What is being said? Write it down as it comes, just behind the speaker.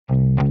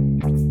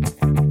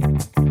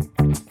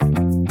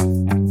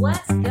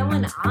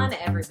on,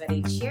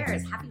 everybody?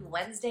 Cheers. Happy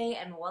Wednesday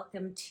and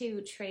welcome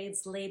to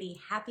Trades Lady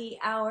Happy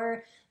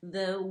Hour,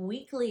 the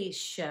weekly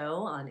show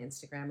on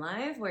Instagram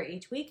Live, where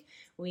each week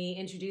we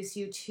introduce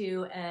you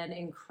to an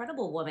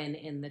incredible woman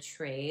in the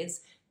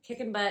trades,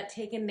 kicking butt,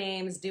 taking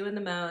names, doing the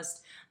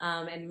most,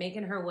 and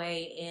making her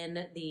way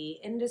in the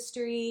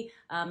industry,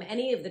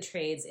 any of the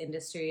trades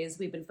industries.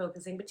 We've been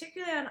focusing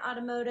particularly on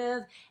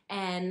automotive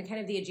and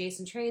kind of the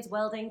adjacent trades: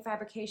 welding,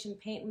 fabrication,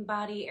 paint and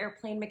body,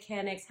 airplane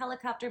mechanics,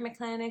 helicopter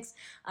mechanics,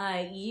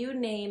 you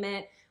name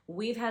it.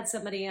 We've had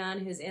somebody on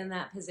who's in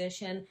that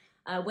position.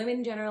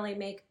 Women generally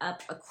make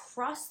up,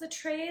 across the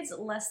trades,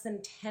 less than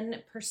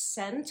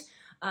 10%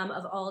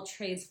 of all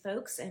trades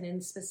folks, and in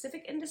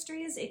specific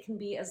industries it can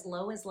be as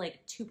low as like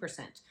 2%.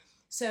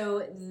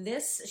 So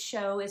this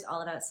show is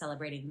all about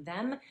celebrating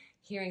them,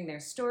 hearing their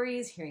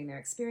stories, hearing their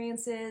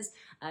experiences,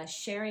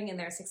 sharing in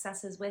their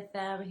successes with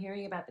them,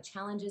 hearing about the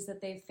challenges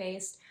that they've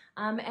faced,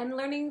 and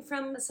learning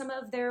from some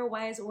of their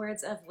wise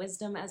words of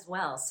wisdom as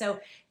well. So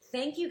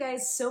thank you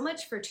guys so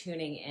much for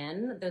tuning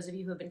in. Those of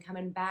you who have been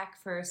coming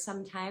back for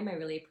some time, I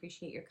really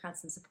appreciate your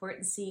constant support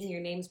and seeing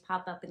your names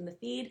pop up in the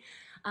feed.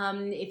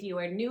 If you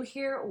are new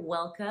here,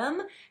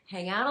 welcome.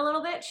 Hang out a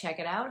little bit, check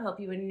it out. Hope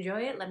you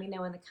enjoy it. Let me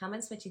know in the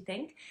comments what you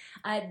think.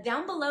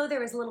 Down below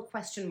there is a little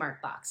question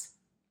mark box.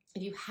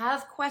 If you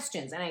have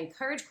questions, and I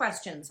encourage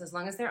questions as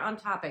long as they're on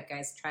topic,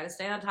 guys, try to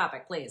stay on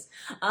topic, please.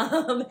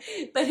 But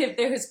if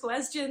there's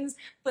questions,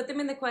 put them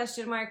in the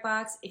question mark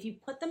box. If you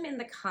put them in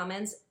the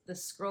comments, the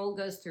scroll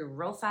goes through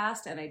real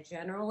fast and I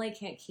generally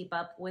can't keep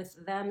up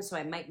with them, so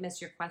I might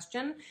miss your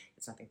question.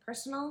 It's nothing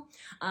personal.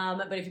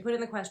 But if you put it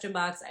in the question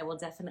box, I will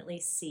definitely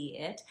see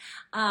it.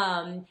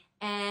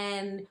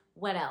 And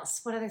what else?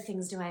 What other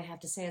things do I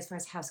have to say as far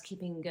as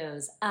housekeeping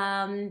goes?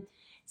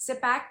 Sit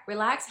back,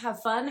 relax,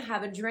 have fun,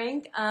 have a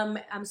drink.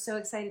 I'm so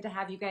excited to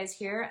have you guys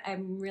here.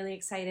 I'm really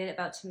excited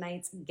about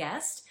tonight's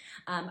guest.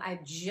 I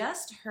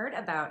just heard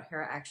about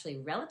her actually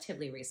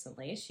relatively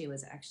recently. She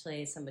was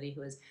actually somebody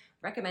who was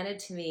recommended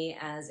to me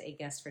as a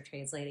guest for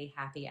Trades Lady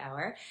Happy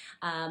Hour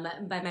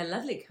by my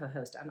lovely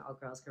co-host on All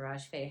Girls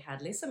Garage, Faye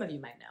Hadley. Some of you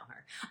might know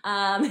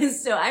her.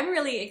 So I'm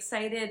really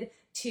excited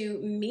to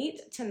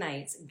meet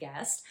tonight's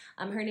guest.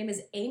 Her name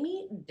is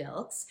Amy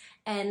Dilks,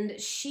 and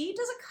she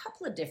does a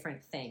couple of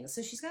different things.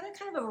 So she's got a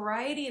kind of a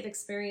variety of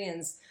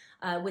experience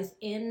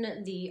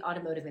within the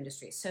automotive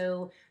industry.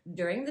 So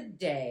during the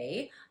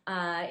day,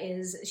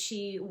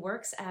 she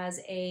works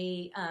as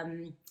a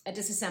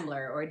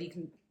disassembler or a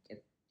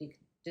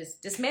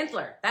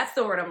dismantler. That's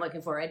the word I'm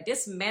looking for, a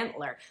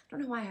dismantler. I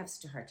don't know why I have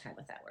such a hard time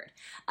with that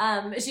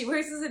word. She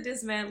works as a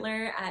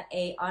dismantler at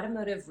a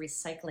automotive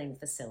recycling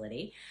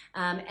facility.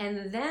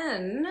 And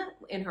then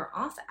in her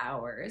off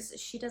hours,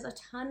 she does a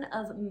ton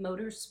of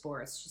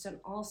motorsports. She's done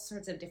all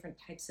sorts of different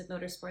types of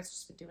motorsports.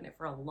 She's been doing it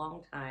for a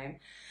long time.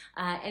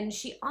 And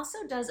she also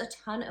does a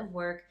ton of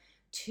work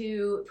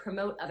to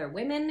promote other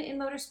women in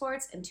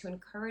motorsports and to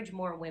encourage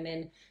more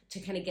women to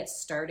kind of get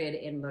started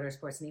in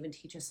motorsports, and even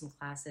teach us some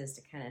classes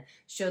to kind of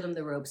show them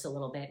the ropes a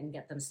little bit and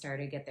get them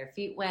started, get their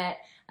feet wet,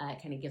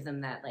 kind of give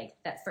them that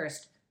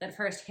first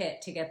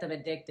hit to get them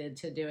addicted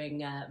to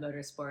doing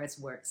motorsports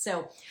work.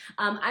 So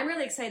I'm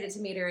really excited to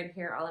meet her and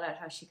hear all about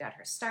how she got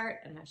her start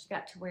and how she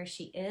got to where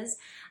she is.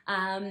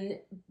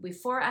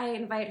 Before I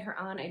invite her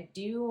on, I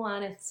do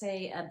want to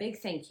say a big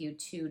thank you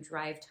to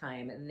Drive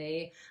Time.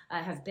 They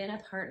have been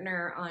a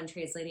partner on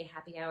Trades Lady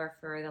Happy Hour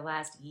for the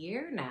last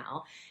year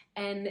now,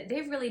 and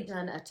they've really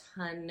done a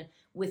ton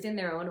within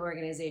their own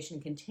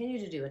organization, continue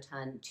to do a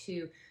ton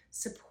to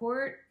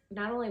support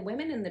not only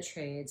women in the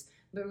trades,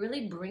 but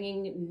really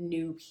bringing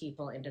new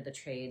people into the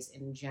trades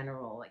in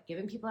general, like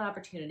giving people an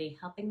opportunity,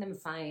 helping them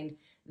find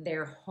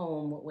their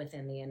home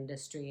within the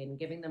industry, and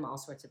giving them all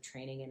sorts of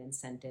training and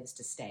incentives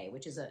to stay,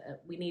 which is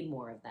we need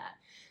more of that.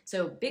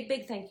 So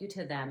big thank you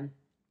to them.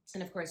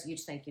 And of course,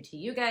 huge thank you to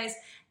you guys.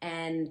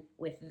 And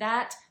with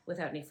that,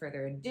 without any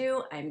further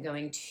ado, I'm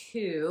going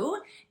to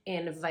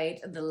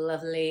invite the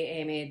lovely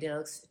Amy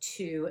Dilks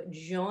to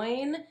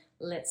join.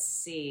 Let's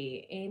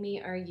see.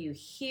 Amy, are you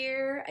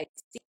here? I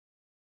see.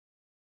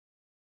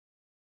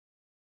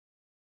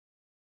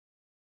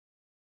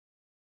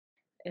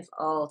 If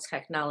all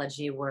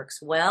technology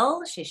works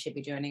well, she should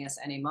be joining us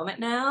any moment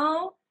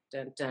now.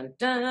 Dun, dun,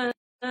 dun.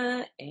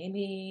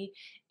 Amy,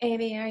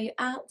 are you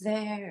out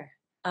there?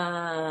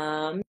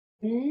 I'm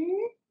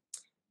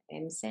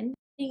sending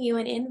you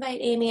an invite,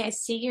 Amy. I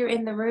see you're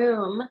in the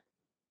room.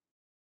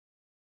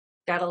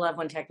 Gotta love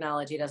when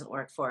technology doesn't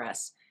work for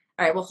us.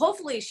 All right, well,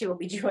 hopefully she will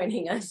be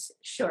joining us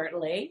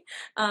shortly.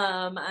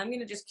 I'm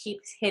gonna just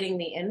keep hitting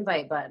the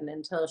invite button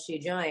until she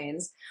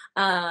joins.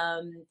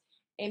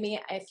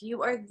 Amy, if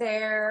you are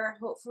there,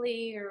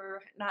 hopefully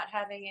you're not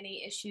having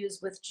any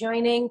issues with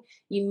joining.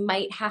 You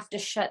might have to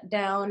shut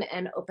down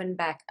and open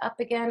back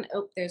up again.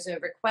 Oh, there's a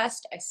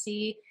request. I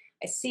see,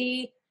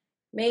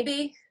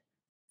 maybe.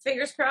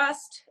 Fingers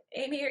crossed.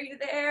 Amy, are you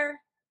there?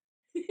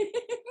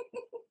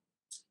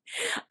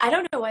 I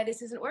don't know why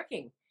this isn't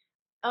working.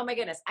 Oh my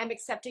goodness, I'm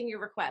accepting your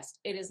request.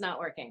 It is not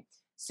working.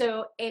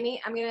 So,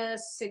 Amy, I'm going to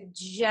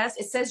suggest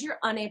it says you're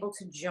unable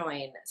to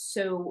join.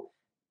 So,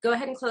 go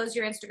ahead and close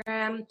your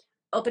Instagram,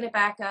 open it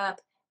back up,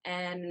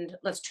 and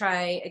let's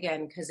try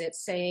again because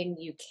it's saying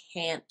you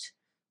can't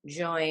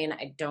join.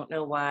 I don't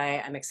know why.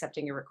 I'm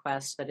accepting your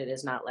request, but it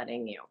is not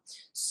letting you.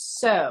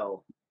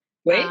 So,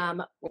 Wait,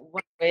 what, oh,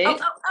 wait, oh,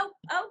 oh,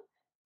 oh,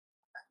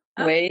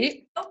 oh,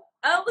 wait oh,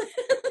 oh.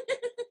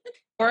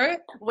 for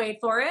it. Wait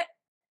for it.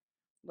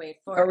 Wait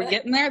Are for we it.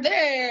 getting there?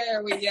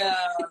 There we go.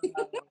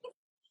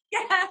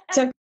 Yes.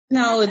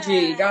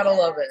 Technology, gotta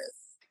love it.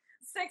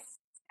 Success.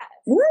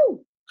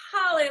 Woo!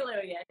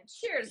 Hallelujah.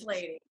 Cheers,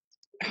 lady.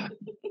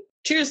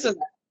 Cheers to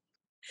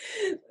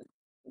that.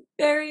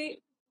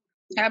 Very,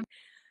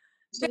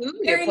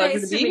 Absolutely, a very pleasure to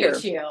nice to be meet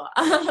here. you.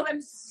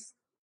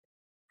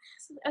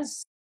 I'm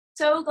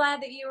so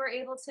glad that you were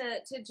able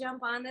to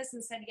jump on this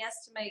and said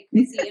yes to my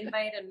crazy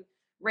invite and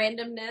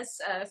randomness.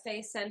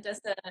 Faye sent us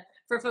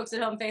for folks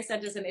at home. Faye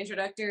sent us an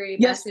introductory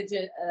Yes,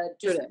 message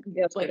just like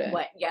yesterday.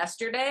 what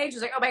yesterday.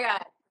 She's like, "Oh my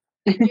god,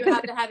 you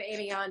have to have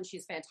Amy on.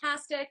 She's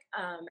fantastic."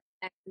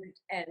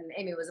 And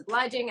Amy was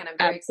obliging, and I'm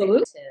very excited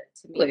Absolutely,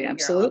 to meet you and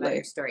hear all about your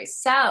absolutely. story.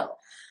 So,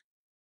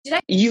 did I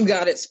You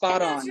got it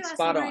spot pronounce on, your last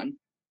spot name right?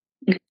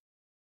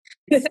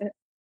 on.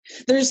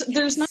 There's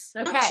Yes. not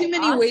too Okay.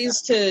 many Awesome.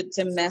 ways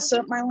to mess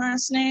up my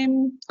last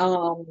name. I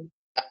don't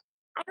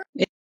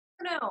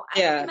know. I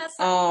Yeah. mess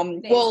up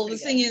names Well, the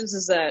pretty thing good.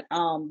 is that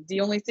the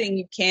only thing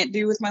you can't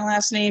do with my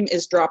last name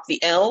is drop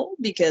the L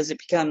because it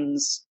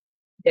becomes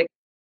yep,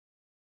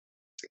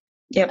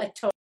 A yep,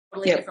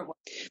 totally yep. different one.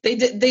 They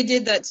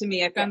did that to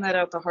me. I Yeah. found that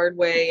out the hard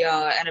way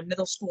at a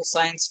middle school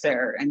science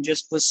fair and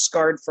just was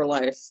scarred for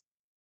life.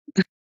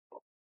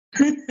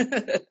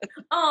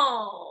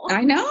 Oh,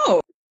 I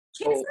know.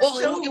 kids are Well,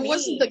 so it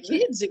wasn't the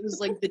mean. kids. It was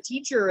like the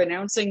teacher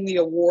announcing the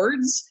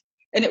awards,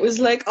 and it was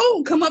like,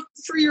 "Oh, come up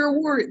for your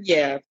award."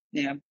 Yeah,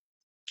 yeah.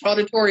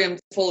 Auditorium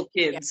full of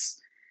Yeah.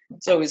 kids.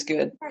 It's always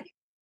good. Right.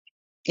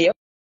 Yep.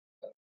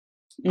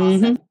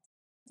 Awesome. Mm-hmm.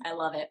 I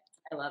love it.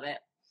 I love it.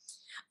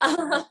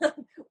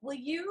 Will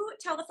you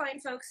tell the fine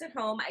folks at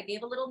home? I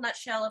gave a little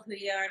nutshell of who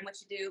you are and what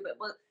you do,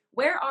 but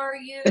where are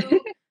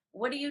you?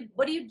 What do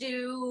you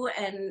do?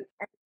 And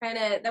kind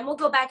of then we'll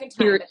go back in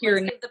time. Here, But let's here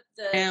give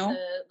the now.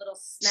 little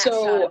snapshot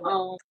So, of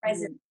what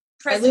present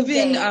I present live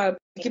in day Amy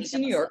Poughkeepsie,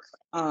 New does York.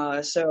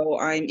 look So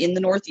I'm in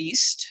the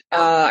Northeast. like.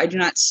 I do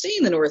not stay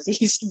in the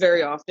Northeast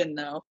very often,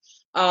 though.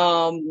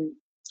 Oh, okay.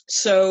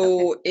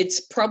 So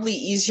it's probably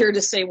easier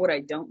to say what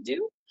I don't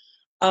do.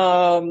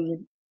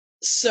 Um,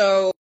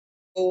 so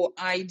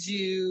I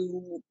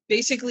do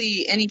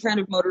basically any kind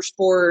of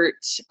motorsport,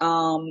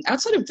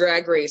 outside of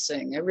drag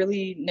racing. I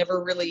really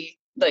never really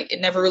like it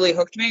never really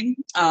hooked me.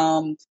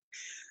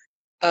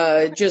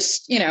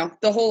 Just,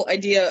 the whole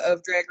idea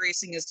of drag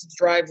racing is to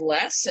drive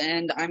less,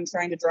 and I'm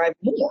trying to drive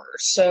more.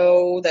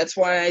 So that's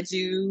why I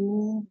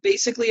do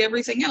basically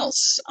everything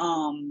else.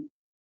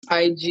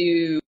 I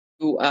do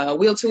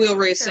wheel-to-wheel Fair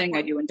racing, I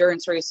point. do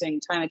endurance racing,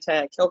 time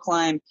attack, hill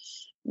climb,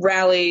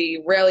 rally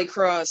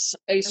cross,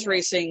 ice Okay.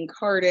 racing,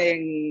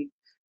 karting.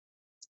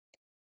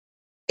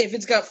 If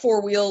it's got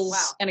four wheels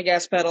Wow. and a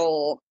gas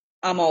pedal,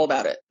 I'm all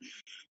about it.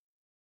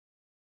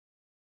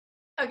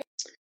 Okay.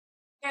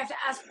 I have to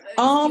ask, do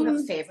you have a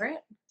Um,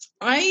 favorite?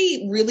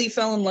 I really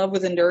fell in love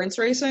with endurance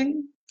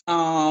racing.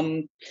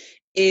 Um,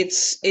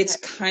 it's Okay.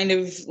 kind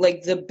of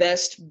like the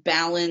best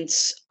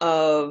balance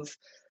of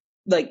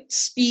like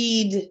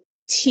speed,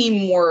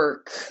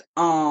 teamwork,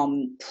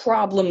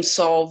 problem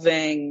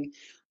solving,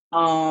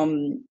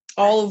 Okay.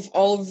 all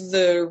of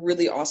the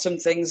really awesome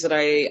things that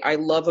I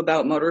love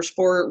about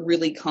motorsport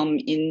really come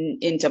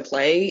into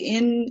play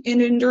in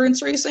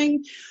endurance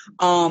racing.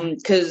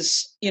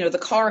 Because the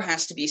car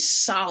has to be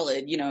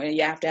solid, and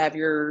you have to have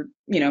your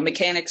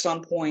mechanics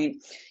on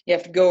point. You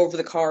have to go over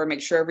the car,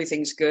 make sure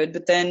everything's good,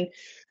 but then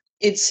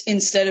it's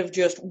instead of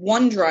just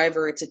one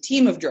driver, it's a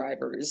team of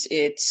drivers.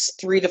 It's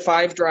 3 to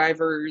 5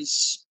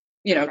 drivers,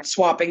 Okay.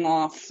 swapping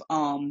off.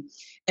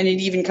 And it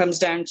even comes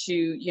down to,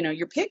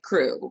 your pit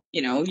crew,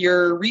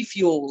 your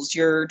refuels,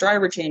 your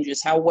driver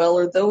changes, how well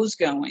are those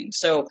going?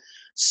 So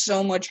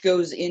much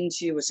goes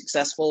into a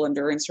successful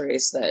endurance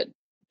race that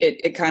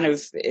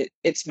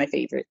it's my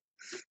favorite.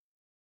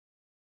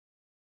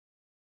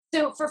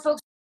 So for folks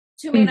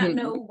who may not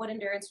know Mm-hmm. what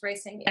endurance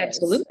racing is,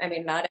 Absolutely. I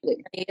mean, not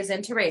everybody is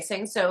into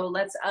racing. So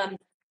let's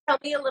tell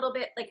me a little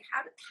bit like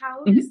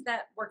how does Mhm.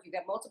 that work? You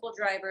got multiple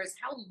drivers.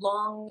 How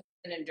long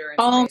is an endurance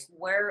Um, race?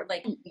 Where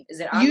like is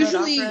it on road,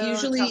 Usually, off road?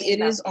 usually Tell me it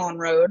about is on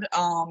road.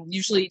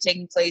 Usually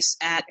taking place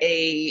at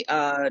a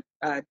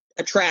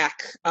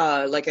track,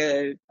 like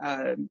a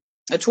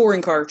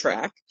touring car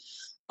track.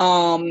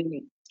 Um,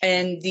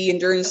 and the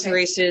endurance okay.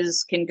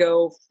 races can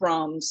go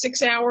from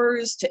 6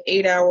 hours to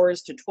 8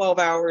 hours to 12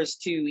 hours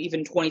to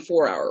even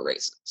 24-hour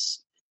races.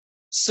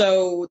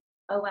 So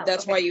Oh wow.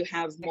 that's Okay. why you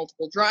have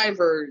multiple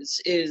drivers.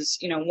 Is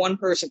one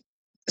person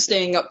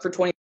staying up for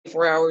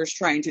 24 hours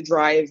trying to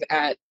drive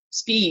at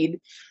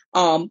speed,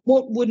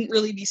 wouldn't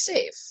really be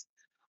safe.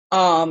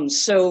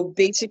 So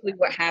basically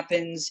what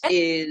happens And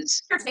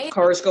is entertaining.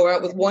 cars go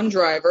out with one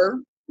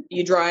driver,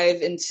 you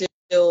drive until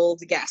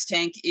the gas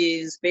tank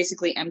is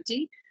basically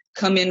empty.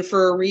 Come in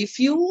for a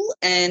refuel,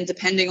 and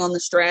depending on the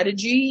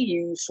strategy,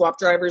 you swap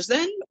drivers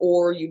then,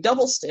 or you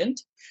double stint,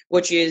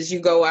 which is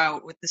you go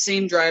out with the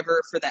same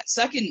driver for that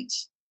second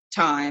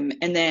time,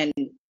 and then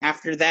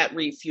after that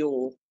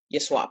refuel,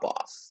 you swap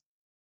off.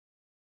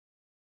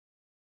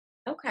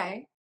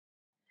 Okay.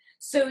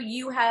 So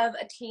you have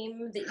a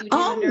team that you do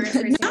endurance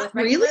racing Not with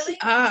regularly? really.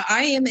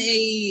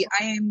 I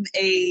am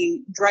a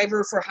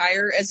driver for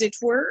hire, as it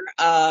were.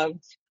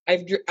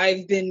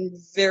 I've been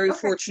very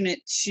fortunate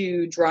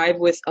to drive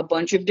with a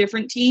bunch of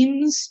different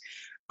teams.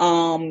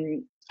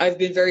 I've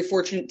been very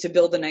fortunate to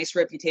build a nice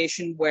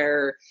reputation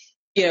where,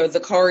 you know, the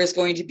car is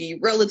going to be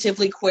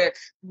relatively quick,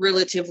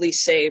 relatively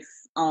safe,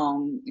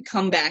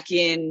 come back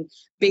in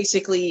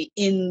basically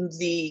in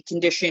the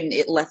condition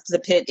it left the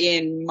pit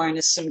in,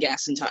 minus some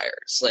gas and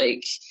tires.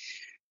 Like,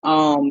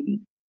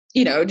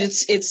 you know,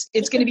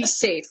 it's going to be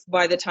safe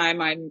by the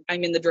time I'm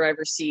in the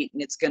driver's seat,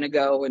 and it's going to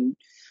go, and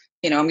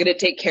you know, I'm going to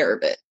take care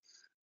of it.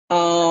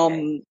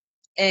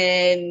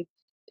 And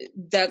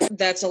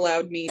that's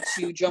allowed me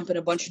to jump in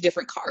a bunch of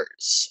different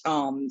cars.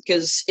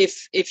 Because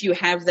if you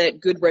have that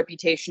good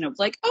reputation of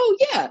like, oh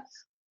yeah,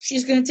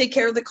 she's going to take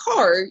care of the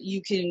car,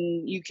 you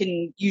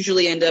can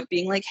usually end up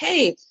being like,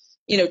 hey,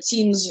 you know,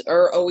 teams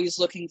are always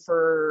looking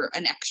for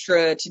an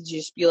extra to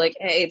just be like,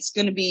 hey, it's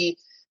going to be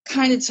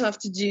kind of tough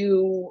to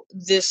do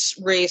this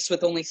race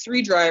with only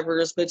 3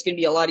 drivers, but it's going to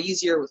be a lot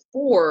easier with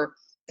 4,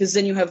 because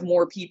then you have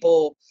more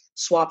people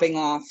swapping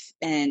off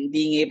and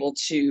being able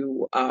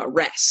to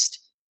rest.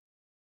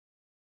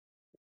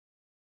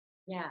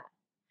 Yeah.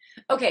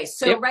 Okay,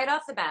 so right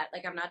off the bat,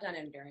 like, I'm not done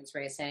endurance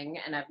racing,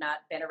 and I've not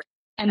been a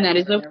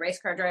race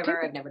car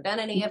driver. I've never done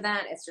any of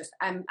that. It's just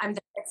I'm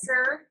the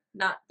racer,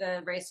 not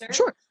the racer.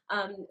 Sure.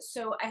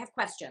 So I have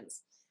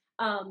questions.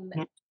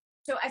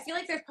 So I feel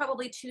like there's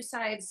probably two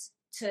sides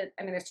to.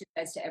 I mean, there's two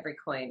sides to every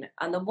coin.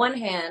 On the one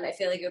hand, I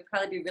feel like it would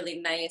probably be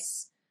really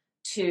nice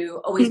to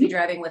always be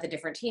driving with a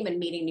different team and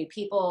meeting new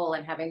people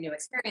and having new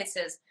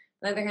experiences.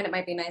 On the other hand, it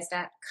might be nice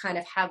to kind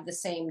of have the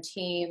same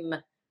team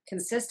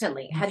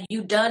consistently. Have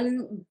you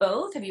done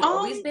both? Have you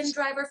always been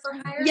driver for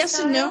hire? Yes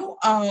style? And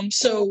no.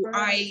 So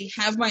I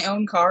have my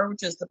own car,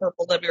 which is the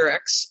purple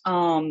WRX.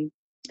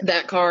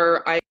 That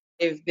car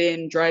I've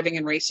been driving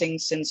and racing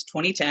since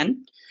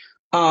 2010.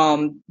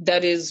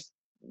 That is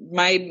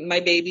my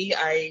baby.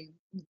 I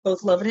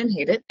both love it and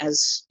hate it,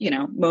 as you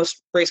know,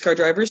 most race car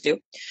drivers do.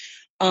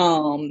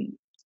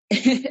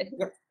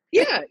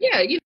 Yeah,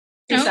 you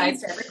Two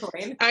sides to every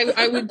coin.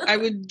 I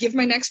would give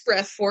my next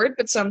breath for it,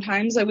 but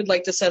sometimes I would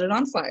like to set it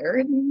on fire,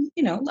 and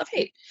you know, love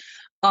hate.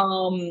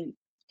 And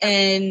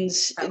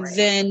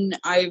then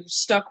I've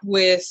stuck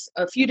with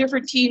a few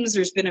different teams.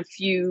 There's been a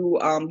few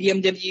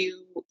BMW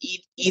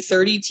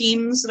E30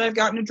 teams that I've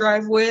gotten to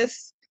drive with.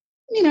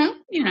 You know.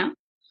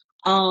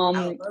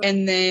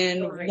 And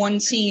then one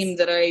team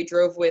that I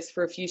drove with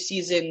for a few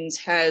seasons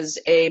has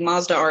a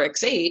Mazda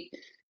RX-8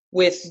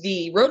 with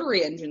the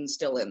rotary engine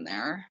still in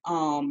there.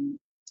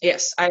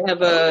 Yes, I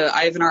have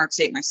an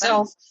RX-8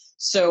 myself.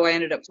 So I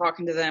ended up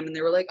talking to them, and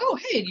they were like, oh,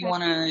 hey, do you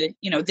want to,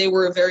 you know, they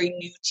were a very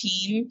new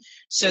team.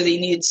 So they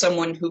needed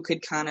someone who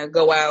could kind of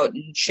go out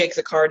and shake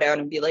the car down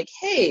and be like,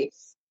 hey,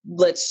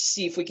 let's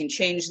see if we can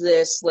change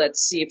this.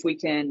 Let's see if we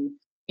can,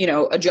 you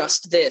know,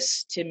 adjust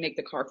this to make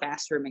the car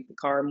faster, make the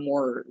car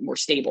more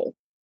stable.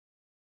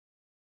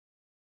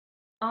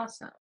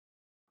 Awesome.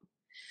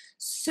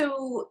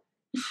 So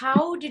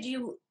how did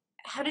you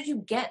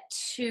get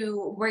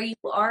to where you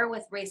are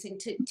with racing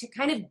to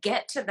kind of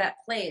get to that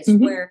place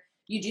where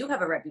you do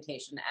have a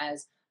reputation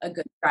as a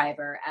good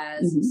driver,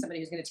 as somebody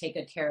who's going to take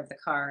good care of the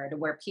car, to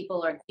where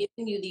people are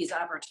giving you these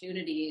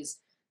opportunities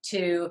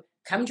to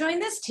come join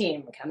this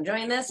team, come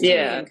join this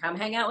team, come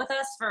hang out with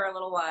us for a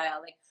little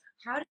while? Like,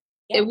 how did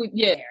you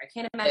get there? I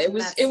can't imagine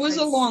it was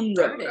a long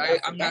road.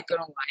 I'm not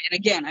gonna lie. And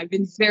again, I've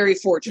been very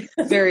fortunate,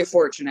 very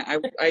fortunate.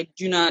 I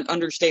do not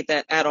understate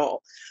that at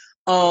all.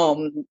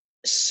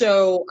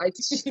 So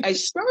I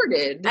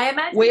started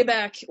way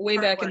back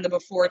in the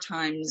before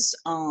times.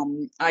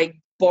 I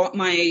bought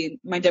my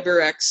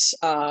WRX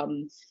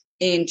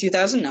in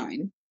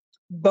 2009,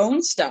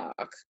 bone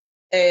stock,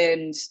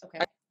 and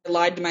I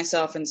lied to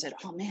myself and said,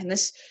 "Oh man,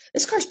 this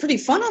car's pretty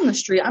fun on the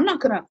street. I'm not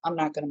gonna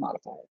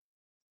modify it.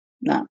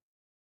 No,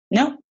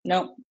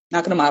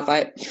 not gonna modify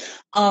it."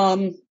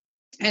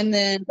 And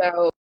then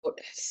about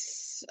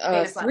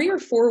 3 or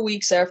 4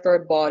 weeks after I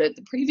bought it,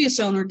 the previous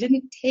owner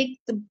didn't take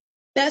the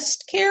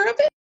best care of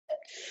it.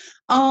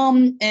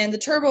 And the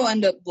turbo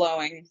ended up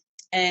blowing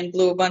and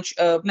blew a bunch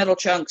of metal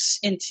chunks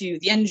into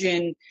the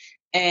engine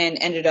and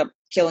ended up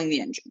killing the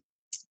engine.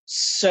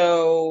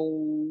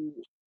 So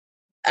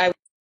I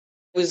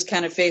was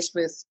kind of faced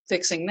with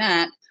fixing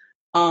that.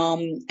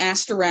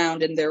 Asked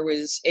around, and there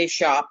was a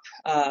shop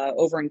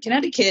over in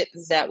Connecticut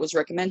that was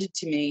recommended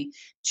to me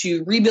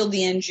to rebuild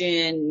the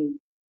engine,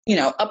 you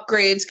know,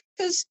 upgrades,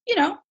 because, you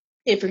know,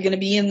 if you're going to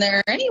be in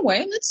there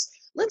anyway,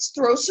 let's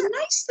throw some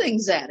nice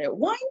things at it.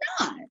 Why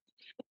not?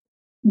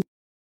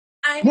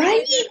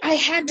 Right? I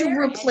had to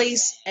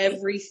replace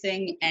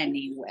everything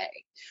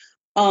anyway.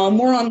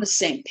 We're on the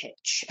same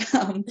page.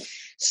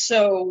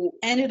 So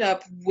ended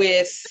up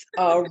with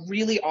a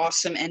really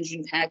awesome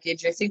engine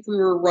package. I think we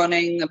were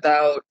running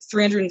about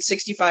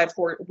 365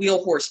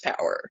 wheel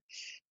horsepower,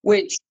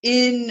 which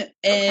in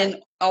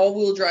an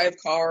all-wheel drive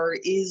car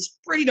is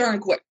pretty darn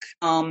quick.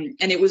 And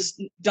it was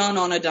done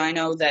on a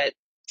dyno that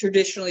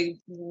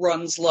traditionally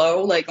runs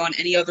low, like on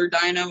any other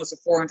dyno. It's a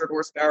 400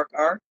 horsepower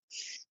car.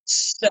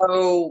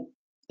 So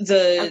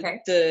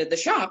the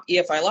shop,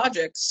 EFI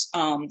Logics,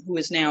 who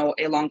is now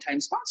a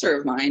longtime sponsor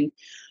of mine,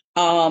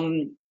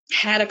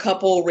 had a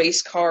couple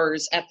race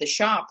cars at the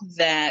shop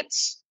that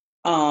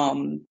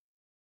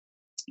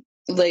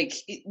like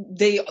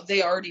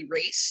they already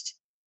raced.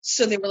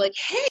 So they were like,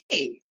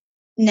 hey,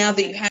 now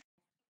that you have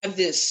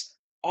this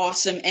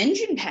awesome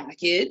engine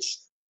package,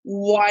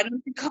 why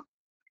don't you come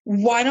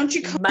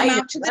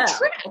out to the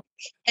track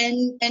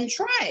and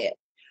try it?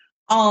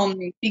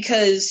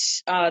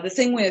 Because the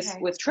thing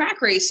with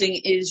track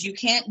racing is you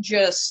can't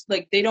just,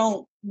 like, they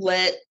don't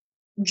let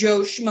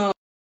Joe Schmo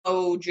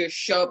just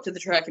show up to the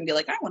track and be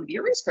like, I want to be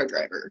a race car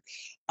driver.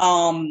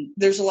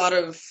 There's a lot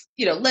of,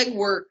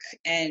 legwork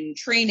and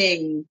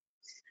training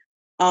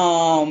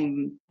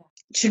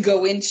to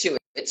go into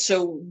it.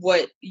 So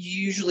what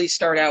you usually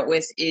start out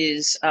with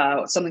is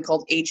something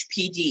called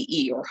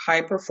HPDE, or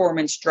High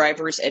Performance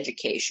Drivers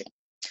Education.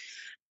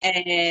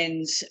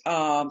 And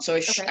so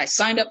I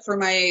signed up for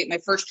my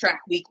first track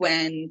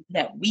weekend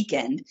that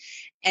weekend,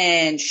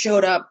 and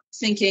showed up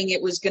thinking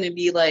it was going to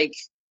be like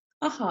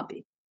a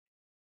hobby,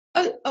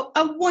 a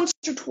once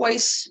or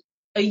twice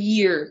a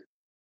year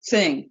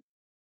thing,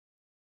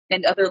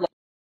 and other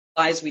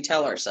lies we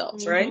tell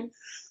ourselves, right?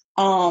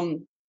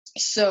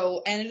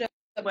 So ended up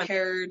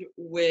paired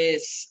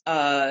with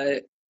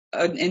an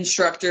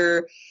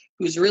instructor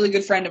who's a really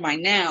good friend of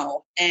mine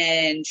now,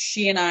 and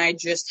she and I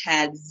just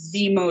had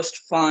the most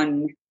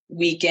fun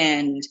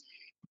weekend.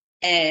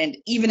 And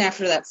even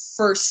after that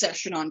first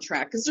session on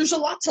track, because there's a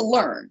lot to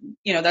learn,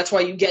 that's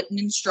why you get an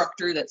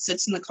instructor that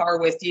sits in the car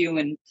with you,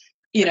 and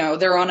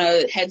they're on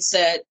a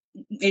headset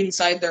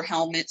inside their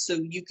helmet, so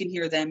you can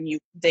hear them,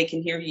 they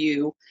can hear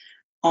you.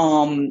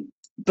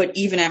 But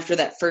even after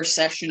that first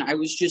session,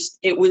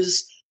 it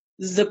was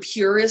the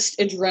purest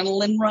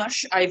adrenaline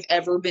rush I've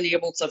ever been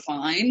able to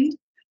find.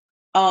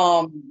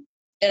 And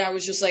I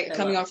was just like,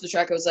 coming off the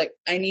track, I was like,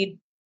 I need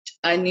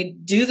to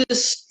do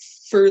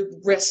this for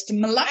the rest of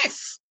my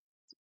life.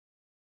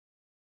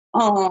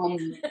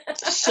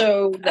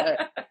 So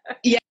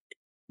yeah.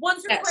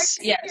 Once or twice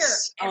a year,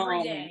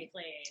 every day,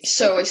 please.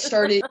 So I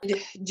started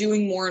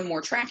doing more and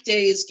more track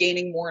days,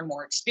 gaining more and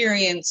more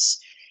experience.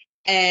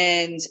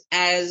 And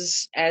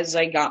as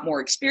I got more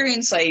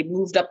experience, I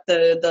moved up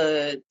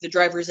the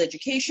driver's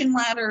education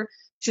ladder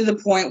to the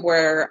point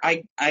where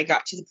I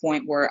got to the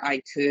point where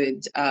I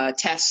could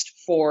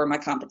test for my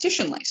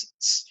competition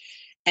license.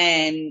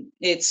 And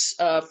it's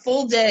a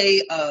full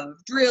day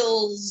of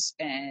drills,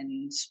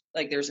 and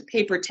like there's a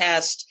paper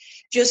test,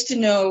 just to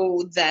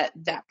know that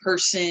that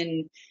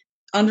person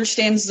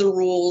understands the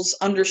rules,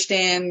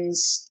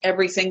 understands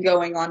everything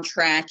going on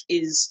track,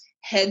 is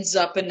heads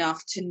up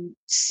enough to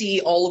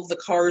see all of the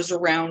cars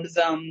around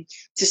them,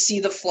 to see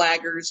the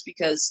flaggers,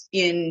 because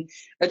in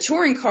a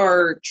touring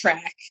car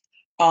track,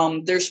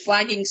 there's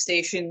flagging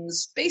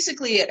stations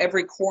basically at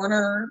every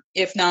corner,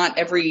 if not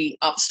every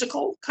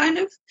obstacle, kind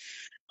of.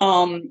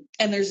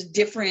 And there's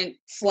different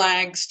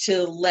flags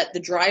to let the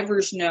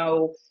drivers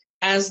know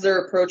as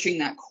they're approaching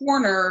that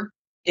corner,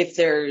 if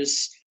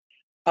there's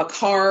a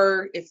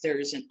car, if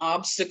there's an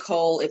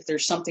obstacle, if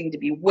there's something to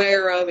be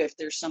aware of, if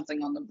there's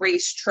something on the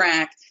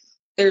racetrack.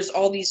 There's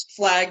all these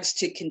flags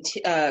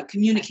to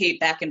communicate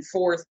back and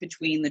forth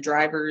between the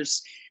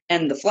drivers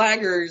and the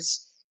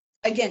flaggers,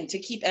 again, to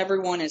keep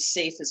everyone as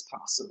safe as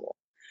possible.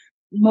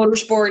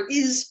 Motorsport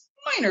is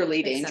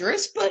minorly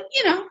dangerous, but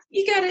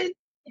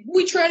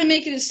we try to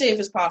make it as safe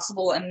as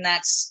possible, and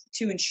that's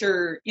to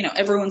ensure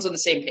everyone's on the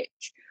same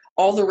page.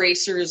 All the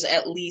racers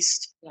at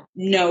least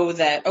know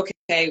that,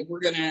 okay,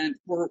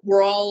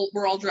 we're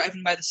all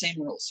driving by the same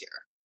rules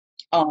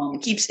here.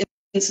 Keeps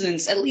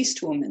incidents at least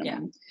to a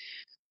minimum.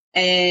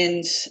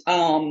 And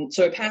so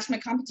I passed my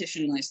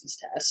competition license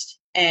test,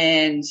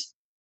 and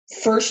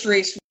first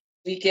race,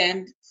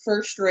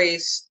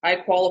 I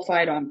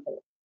qualified on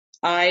pole.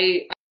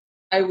 I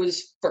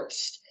was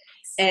first.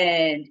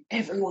 And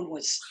everyone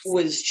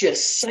was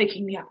just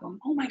psyching me up. Going,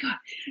 oh my God,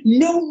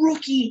 no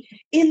rookie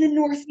in the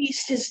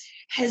Northeast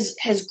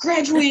has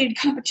graduated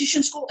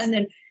competition school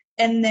and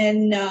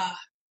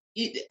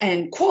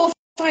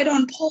qualified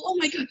on pole. Oh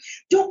my God,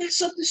 don't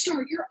mess up the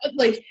start. You're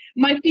like,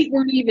 my feet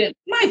weren't even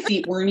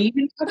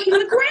touching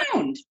the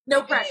ground.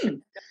 No pressure.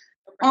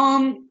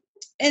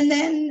 And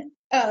then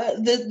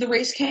the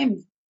race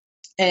came,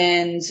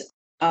 and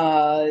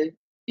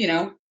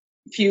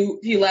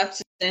few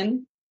laps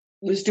in,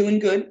 was doing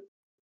good,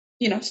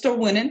 still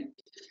winning.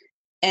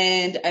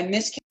 And I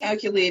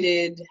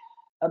miscalculated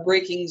a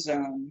braking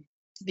zone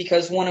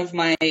because one of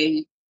my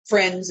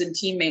friends and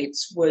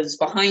teammates was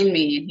behind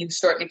me and he was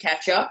starting to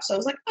catch up. So I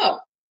was like, oh,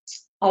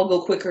 I'll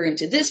go quicker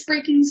into this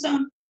braking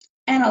zone.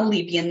 and I'll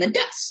leave you in the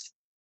dust.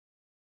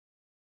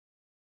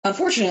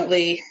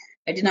 Unfortunately,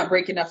 I did not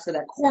brake enough for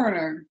that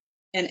corner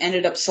and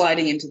ended up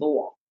sliding into the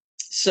wall.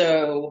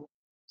 So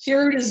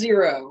 0 to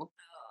 0.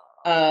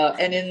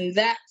 And in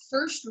that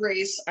first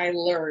race, I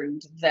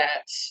learned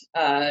that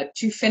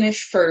to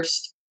finish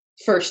first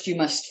you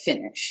must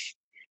finish.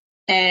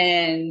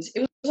 And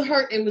it was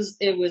hard.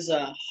 It was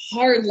a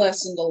hard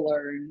lesson to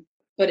learn,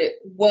 but it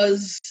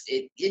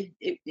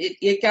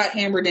got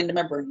hammered into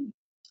my brain.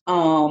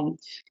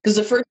 Because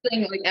the first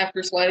thing, like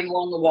after sliding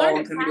along the wall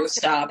and coming to a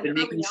stop and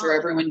making sure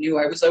everyone knew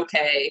I was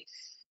okay,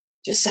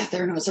 just sat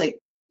there and I was like,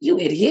 "You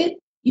idiot!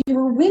 You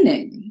were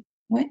winning.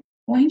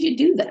 Why did you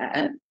do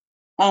that?"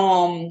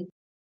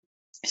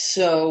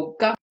 So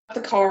got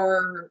the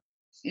car,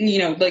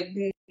 like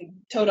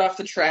towed off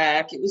the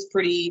track. It was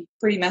pretty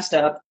messed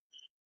up.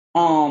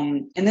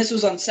 And this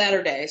was on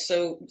Saturday.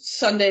 So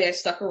Sunday I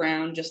stuck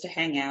around just to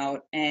hang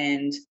out,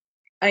 and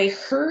I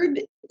heard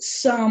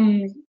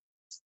some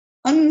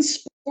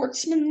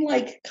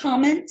unsportsmanlike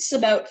comments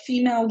about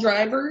female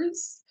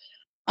drivers.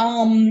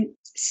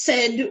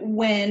 Said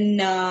when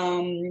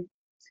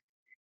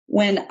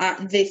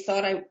they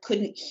thought I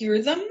couldn't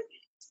hear them,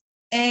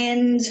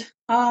 and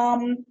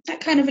that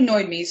kind of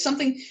annoyed me.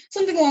 Something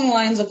along the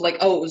lines of like,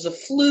 oh, it was a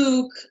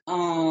fluke.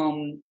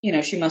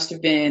 She must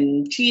have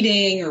been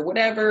cheating or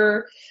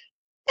whatever.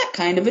 That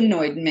kind of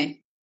annoyed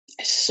me.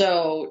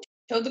 So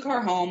towed the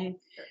car home,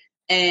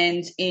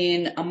 and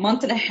in a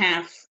month and a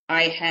half,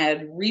 I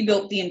had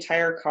rebuilt the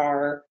entire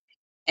car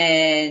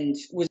and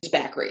was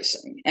back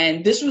racing.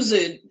 And this was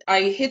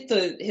I hit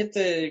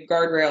the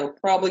guardrail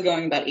probably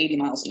going about 80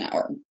 miles an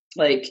hour.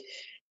 Like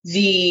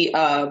the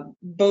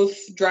both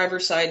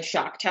driver's side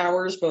shock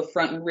towers, both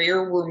front and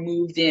rear, were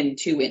moved in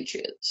 2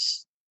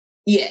 inches.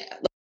 Yeah,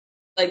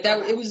 like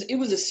that. It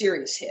was a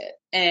serious hit.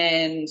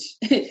 And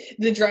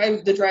the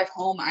drive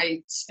home,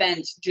 I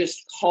spent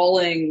just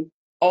calling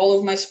all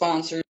of my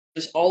sponsors,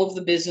 all of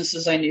the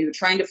businesses I knew,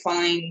 trying to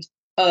find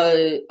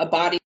a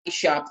body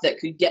shop that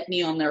could get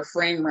me on their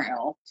frame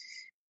rail,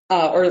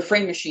 or the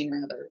frame machine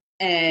rather.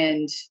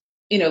 And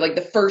like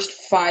the first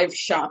 5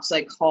 shops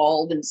I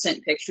called and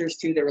sent pictures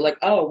to, they were like,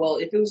 "Oh, well,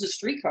 if it was a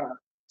street car,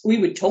 we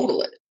would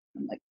total it."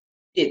 I'm like,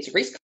 "It's a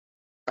race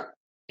car.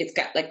 It's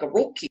got like a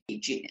roll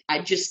cage in it.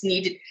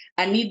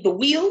 I need the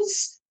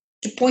wheels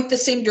to point the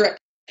same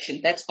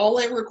direction. That's all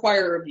I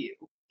require of you."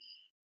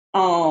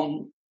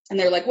 And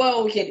they're like,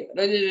 "Well, we can't do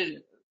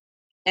it."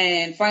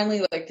 And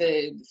finally, like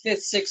the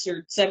 5th, 6th,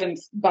 or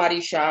 7th body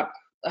shop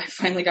I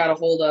finally got a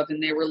hold of,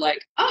 and they were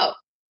like, "Oh,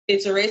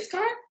 it's a race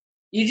car?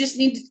 You just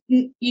need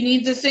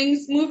the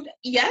things moved?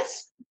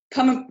 Yes,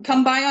 come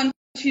by on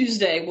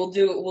Tuesday. We'll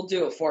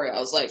do it for you." I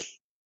was like,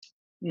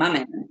 "My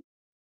man."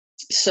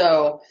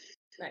 So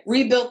nice.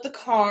 Rebuilt the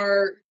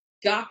car,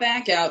 got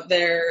back out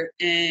there,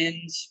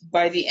 and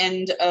by the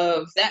end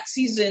of that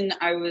season,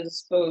 I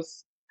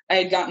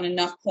had gotten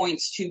enough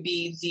points to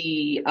be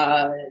the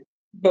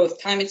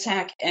both time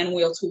attack and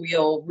wheel to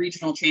wheel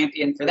regional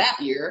champion for that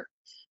year.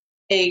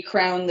 A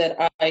crown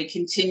that I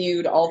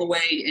continued all the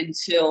way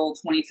until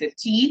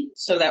 2015.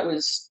 So that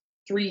was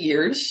 3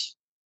 years.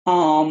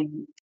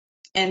 And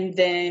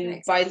then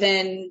nice. By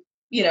then,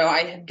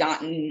 I had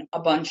gotten a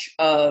bunch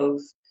of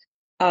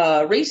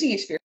racing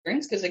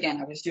experience because, again,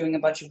 I was doing a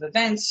bunch of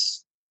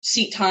events.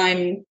 Seat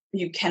time,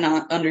 you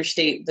cannot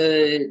understate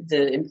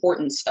the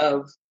importance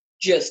of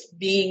just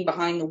being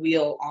behind the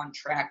wheel on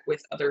track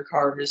with other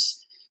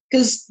cars,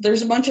 because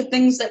there's a bunch of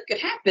things that could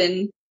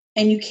happen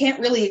and you can't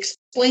really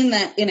explain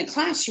that in a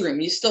classroom.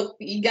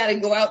 You got to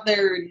go out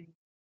there and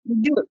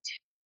do it.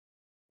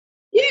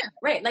 Yeah,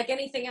 right. Like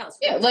anything else.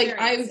 Yeah, like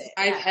I've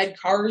had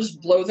cars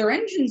blow their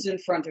engines in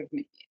front of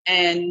me,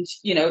 and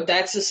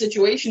that's a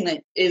situation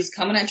that is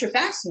coming at you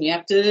fast, and you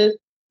have to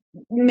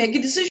make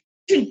a decision.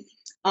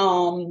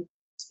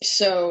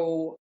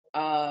 So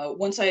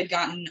once I had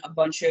gotten a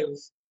bunch of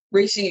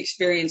racing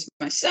experience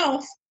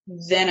myself,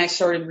 then I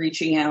started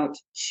reaching out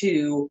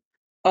to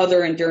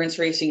other endurance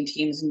racing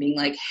teams and being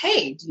like,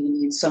 "Hey, do you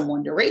need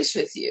someone to race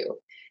with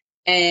you?"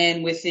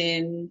 And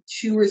within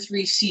 2 or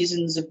 3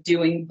 seasons of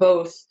doing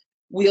both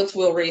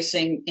wheel-to-wheel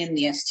racing in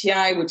the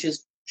STI, which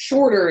is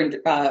shorter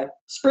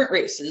sprint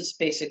races,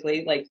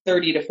 basically, like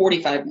 30 to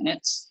 45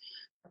 minutes,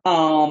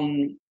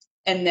 and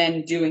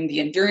then doing the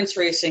endurance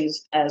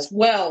racings as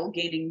well,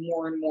 gaining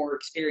more and more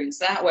experience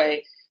that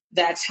way,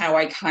 that's how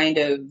I kind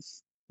of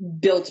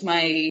built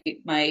my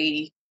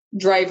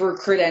driver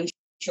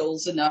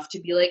credentials enough to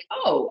be like,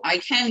 oh, I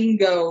can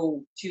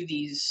go to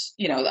these,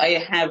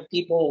 I have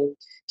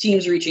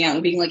teams reaching out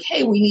and being like,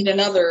 "Hey, we need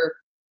another.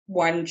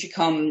 Why don't you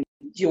come?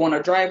 Do you want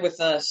to drive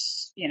with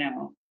us?"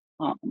 Yeah,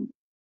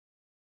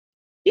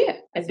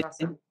 I've been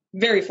awesome.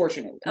 Very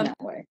fortunate in that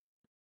way.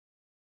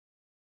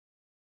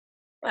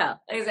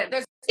 Well, like I said,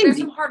 there's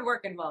some hard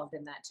work involved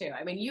in that too.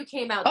 I mean, you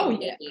came out the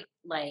gate,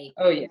 like,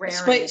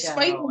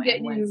 Spite will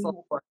get you.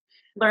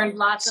 Learned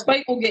lots of.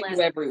 Spite will get you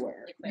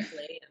everywhere.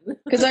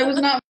 Because I was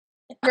not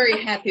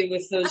very happy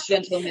with those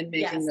gentlemen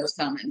making those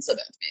comments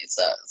about me.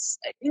 So it's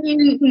like,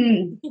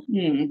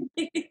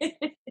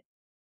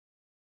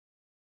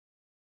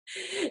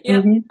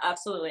 Yep, Hmm.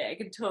 absolutely. I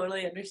can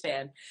totally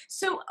understand.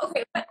 So,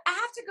 okay, but I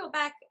have to go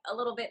back a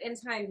little bit in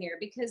time here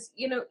because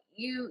you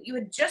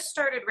had just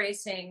started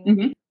racing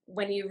Hmm.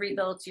 when you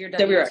rebuilt your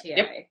WRX. Yep.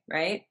 WTI,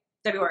 right?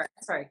 WRX,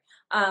 sorry.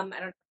 I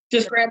don't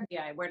Just know grab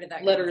WTI. Where did that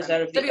come letters from?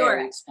 out of the air.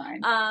 WRX. It's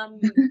fine.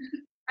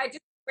 I just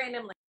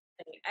randomly,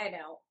 I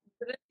know.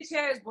 The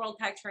WTI is World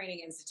Pack Training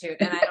Institute,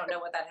 and I don't know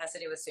what that has to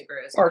do with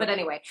Subarus. Or But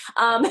anyway,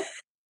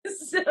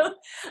 so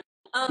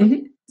um, hmm.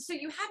 so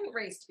you hadn't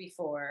raced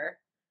before,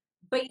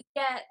 but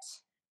yet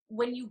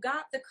when you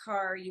got the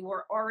car, you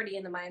were already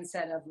in the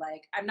mindset of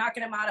like, I'm not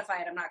going to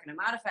modify it. I'm not going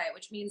to modify it,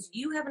 which means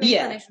you have an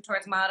Yeah. inclination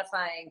towards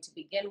modifying to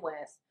begin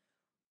with.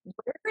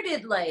 Where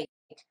did like,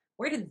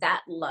 where did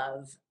that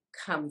love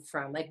come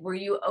from? Like, were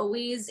you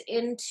always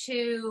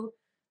into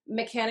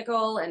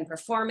mechanical and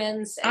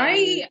performance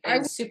I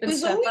and souping was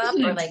stuff always up,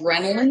 an or like, where?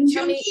 adrenaline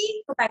Tell me.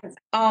 junkie. Go back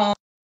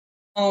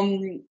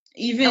and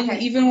Even okay.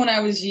 even when I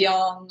was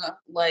young,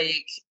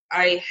 like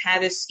I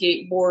had a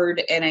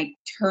skateboard and I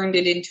turned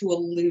it into a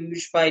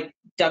luge by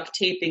duct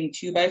taping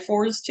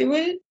 2x4s to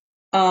it.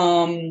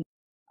 Um,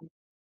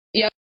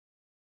 yep,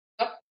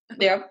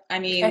 yep. I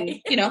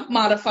mean, Okay.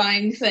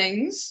 modifying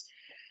things.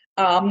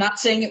 I'm not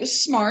saying it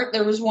was smart.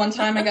 There was one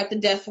time I got the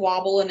death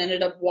wobble and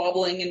ended up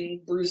wobbling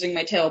and bruising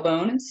my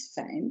tailbone. It's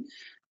fine.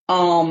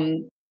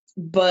 Um,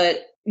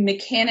 but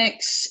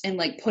mechanics and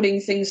like putting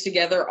things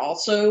together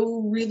also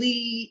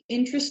really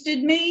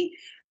interested me.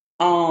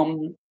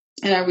 Um,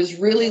 and I was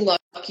really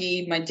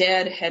lucky. My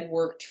dad had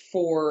worked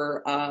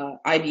for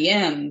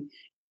IBM,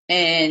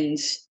 and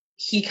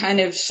he kind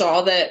of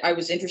saw that I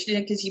was interested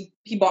in because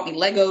he bought me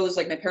Legos.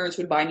 Like my parents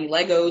would buy me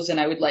Legos, and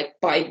I would like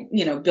buy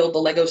build the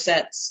Lego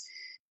sets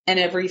and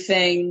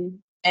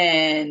everything.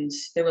 And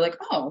they were like,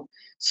 oh.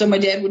 So my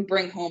dad would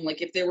bring home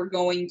like if they were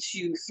going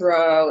to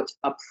throw out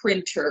a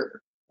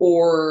printer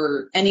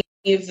or any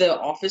of the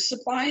office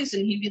supplies,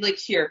 and he'd be like,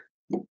 here,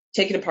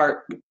 take it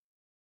apart.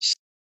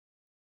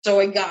 So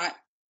I got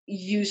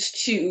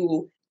used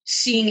to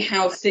seeing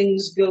how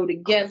things go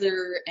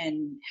together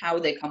and how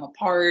they come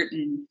apart,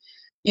 and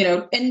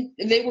and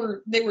they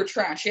were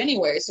trash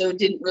anyway, so it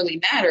didn't really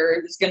matter.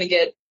 It was going to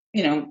get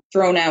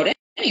thrown out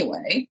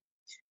anyway.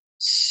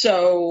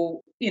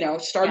 So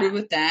started Yeah.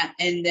 with that,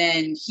 and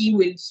then he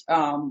would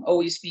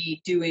always be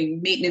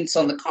doing maintenance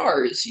on the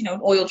cars,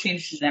 oil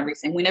changes and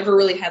everything. We never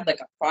really had like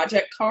a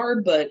project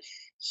car, but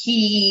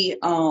he'd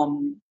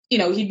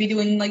be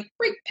doing like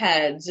brake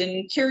pads,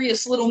 and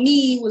curious little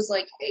me was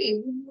like, hey,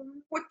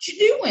 what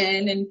you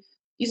doing? And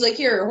he's like,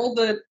 here, hold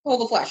the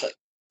flashlight.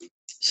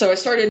 So I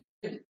started,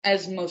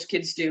 as most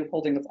kids do,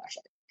 holding the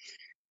flashlight.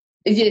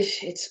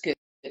 It's good.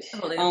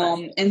 Holding the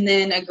flashlight. And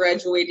then I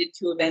graduated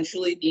to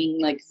eventually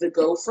being like the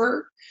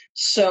gopher.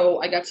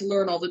 So I got to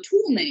learn all the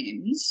tool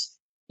names.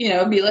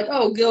 Be like,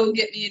 oh, go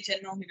get me a 10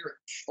 millimeter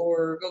wrench,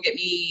 or go get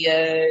me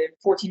a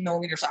 14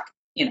 millimeter socket.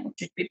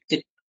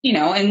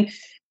 And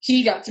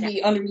he got to Yeah.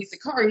 be underneath the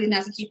car. He didn't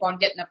have to keep on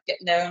getting up,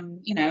 getting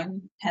down.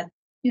 And had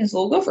his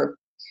little gopher.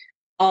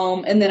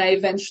 And then I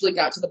eventually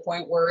got to the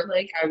point where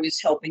like I was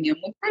helping him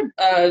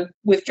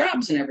with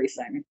jobs and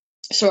everything.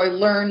 So I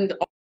learned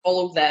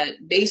all of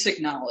that basic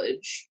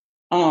knowledge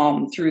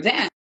through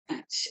that,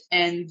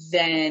 and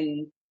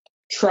then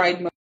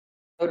tried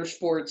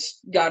motorsports,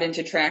 got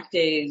into track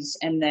days,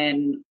 and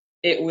then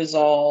it was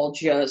all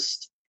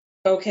just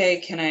okay.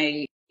 Can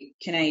I?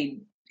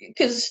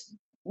 Because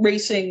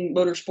racing,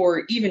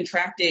 motorsport, even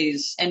track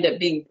days end up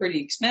being pretty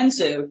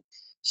expensive.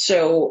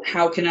 So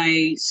how can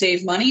I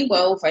save money?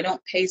 Well, if I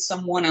don't pay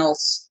someone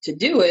else to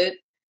do it,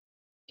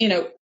 you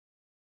know,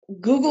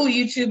 Google,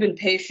 YouTube, and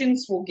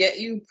patience will get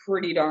you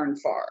pretty darn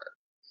far.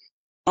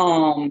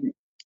 Um,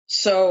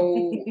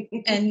 so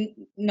and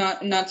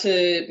not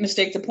to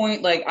mistake the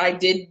point, like I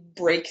did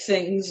break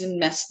things and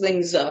mess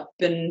things up,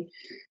 and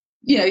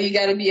you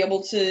got to be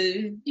able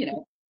to,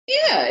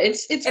 yeah,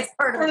 it's It's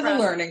part of the part of the process.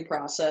 learning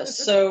process.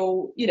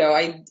 So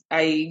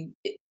I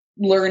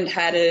learned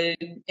how to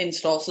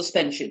install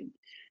suspension,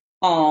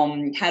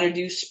 how to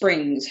do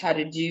springs, how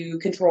to do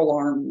control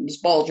arms,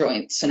 ball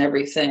joints, and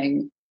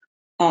everything.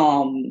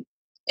 Um,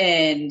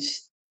 and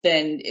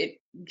then it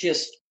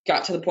just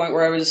got to the point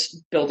where I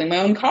was building my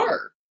own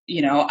car.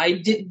 I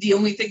did the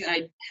only thing that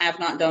I have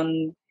not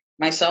done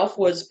myself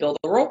was build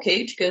a roll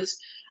cage because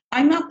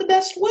I'm not the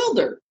best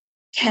welder.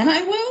 Can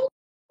I weld?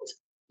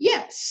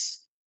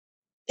 Yes.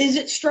 Is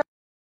it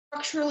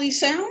structurally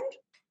sound?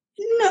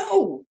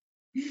 No.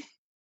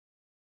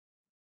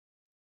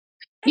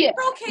 Yeah,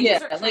 Roll yeah.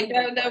 cages are Like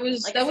kind of that important.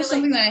 was Like I that feel was like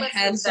something that I let's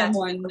had leave that to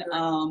someone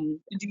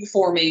the do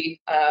for me.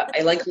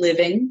 I like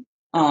living,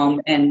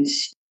 and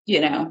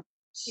you know,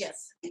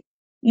 yes.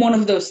 one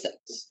of those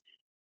things.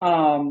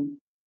 Um,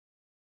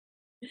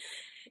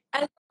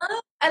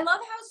 I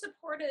love how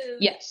supportive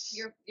yes.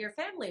 your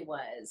family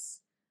was.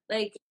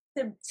 Like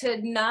to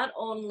not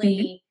Hmm.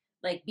 only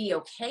like be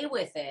okay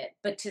with it,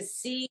 but to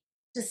see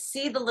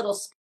the little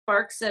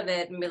sparks of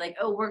it and be like,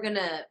 oh, we're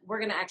gonna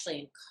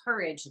actually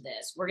encourage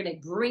this. We're gonna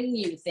bring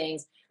you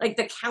things like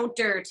the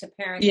counter to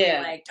parents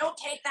being like, don't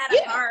take that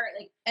apart.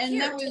 Like,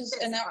 and that was,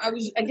 and I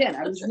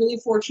was really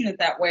fortunate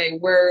that way,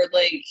 where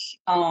like,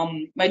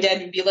 my dad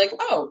would be like,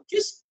 oh,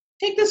 just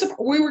take this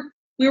apart.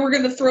 We were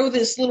gonna throw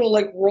this little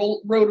like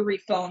rotary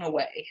phone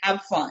away.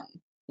 Have fun.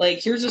 Like,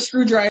 here's a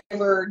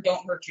screwdriver.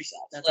 Don't hurt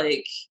yourself. That's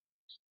like,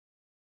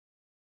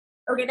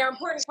 okay. Now,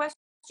 important question.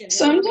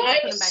 Sometimes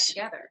put them back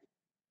together,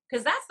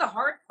 because that's the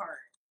hard part.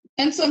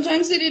 And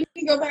sometimes they didn't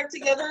go back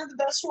together the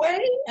best way.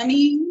 I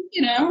mean,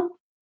 you know,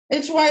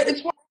 it's why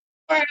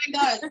I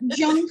got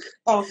junk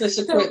office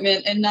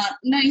equipment and not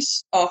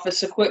nice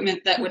office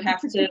equipment that would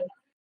have to.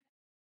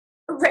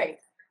 Right.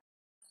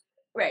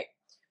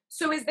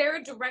 So is there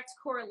a direct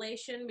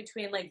correlation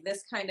between like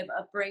this kind of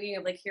upbringing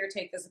of like, here,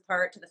 take this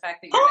apart, to the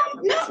fact that you're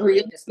now not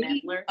really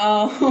dismantler?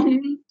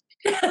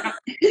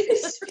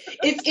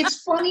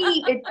 It's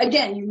funny.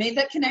 Again, you made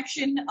that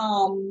connection.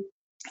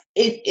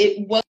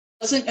 It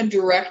wasn't a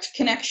direct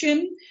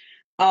connection.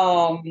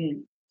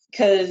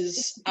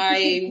 Because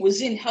I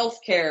was in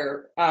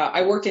healthcare.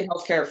 I worked in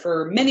healthcare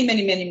for many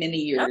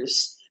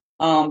years.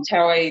 It's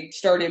how I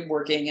started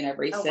working and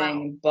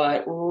everything. Oh, wow.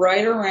 But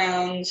right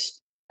around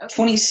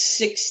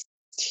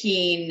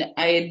 2016,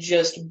 I had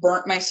just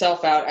burnt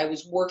myself out. I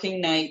was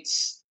working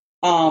nights,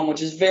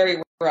 which is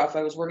very rough.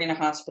 I was working in a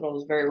hospital. It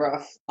was very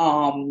rough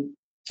on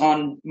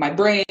my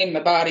brain, my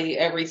body,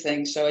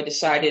 everything. So I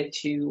decided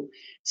to,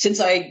 since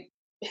I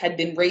had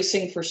been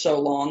racing for so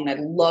long and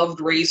I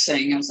loved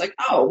racing, I was like,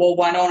 oh, well,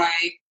 why don't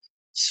I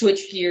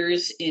switch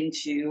gears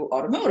into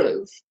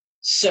automotive?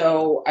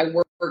 So I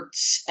worked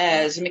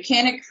as a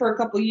mechanic for a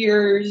couple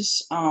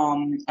years.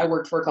 I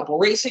worked for a couple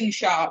racing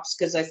shops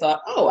because I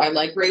thought, oh, I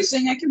like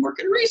racing. I can work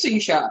at a racing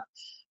shop.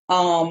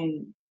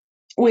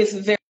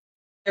 With very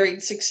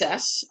varied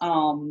success.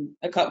 One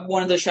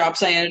of the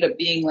shops I ended up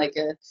being like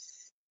a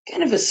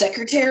kind of a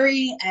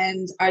secretary,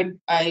 and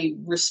I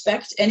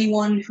respect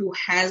anyone who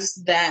has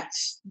that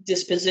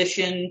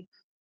disposition.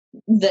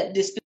 That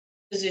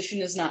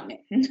disposition is not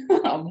me.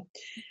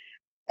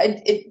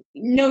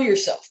 Know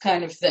yourself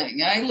kind of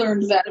thing. I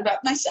learned that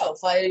about myself.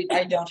 I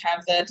don't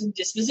have that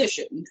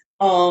disposition.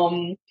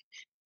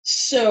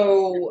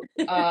 So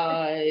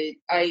I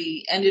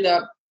ended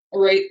up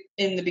right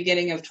in the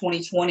beginning of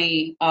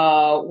 2020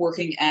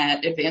 working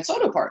at Advanced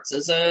Auto Parts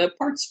as a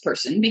parts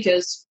person,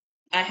 because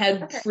I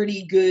had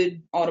pretty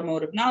good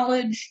automotive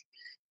knowledge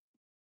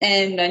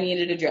and I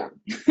needed a job.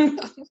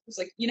 I was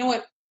like, you know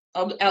what?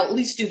 I'll at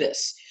least do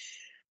this.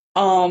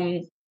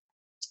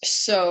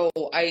 So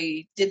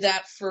I did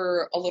that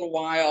for a little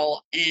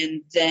while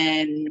and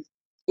then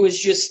was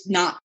just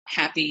not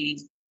happy,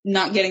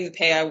 not getting the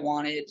pay I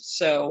wanted.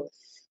 So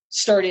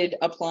started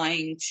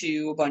applying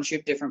to a bunch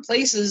of different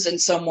places, and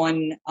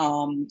someone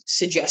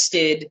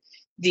suggested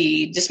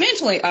the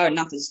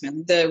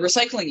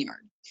recycling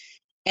yard.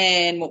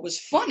 And what was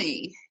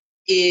funny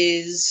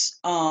is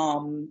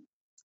I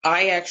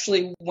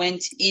actually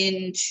went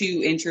in to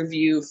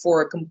interview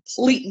for a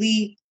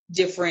completely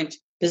different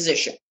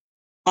position.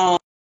 The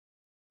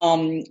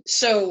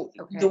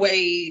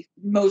way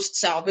most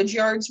salvage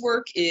yards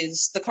work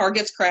is the car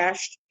gets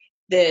crashed,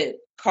 the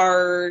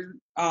car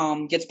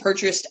gets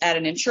purchased at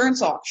an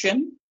insurance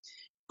auction,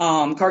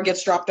 car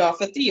gets dropped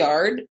off at the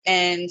yard,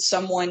 and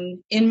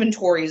someone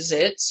inventories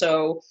it.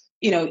 So,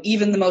 you know,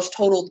 even the most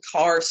totaled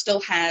car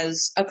still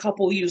has a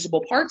couple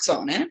usable parts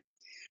on it.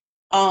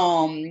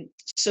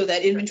 So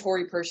that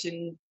inventory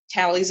person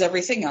tallies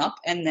everything up,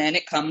 and then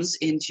it comes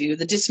into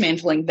the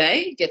dismantling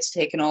bay, gets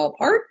taken all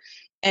apart.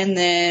 And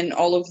then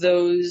all of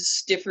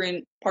those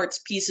different parts,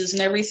 pieces,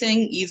 and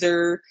everything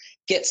either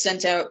get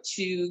sent out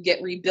to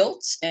get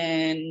rebuilt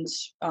and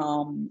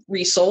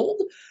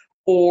resold,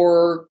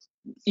 or,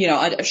 you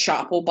know, a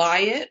shop will buy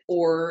it,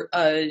 or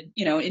a,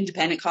 you know,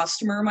 independent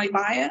customer might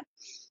buy it,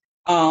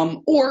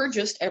 or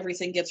just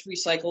everything gets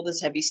recycled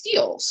as heavy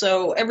steel.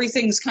 So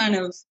everything's kind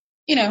of,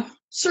 you know,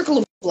 circle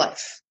of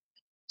life.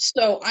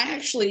 So I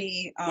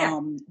actually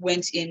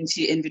went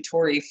into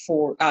inventory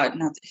for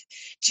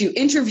to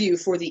interview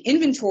for the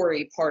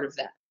inventory part of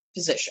that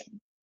position.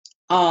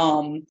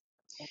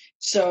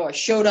 So I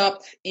showed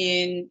up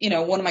in, you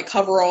know, one of my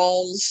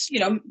coveralls,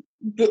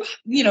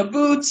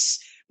 boots,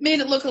 made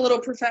it look a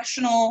little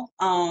professional.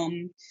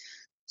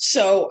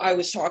 So I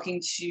was talking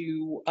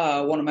to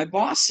one of my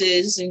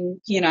bosses,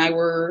 and he and I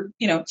were,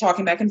 you know,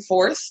 talking back and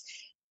forth,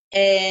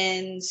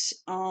 and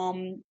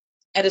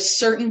at a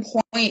certain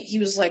point, he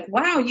was like,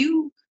 wow,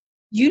 you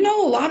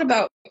know a lot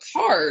about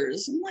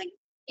cars. I'm like,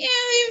 yeah,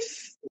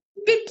 I've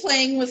been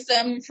playing with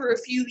them for a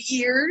few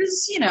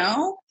years, you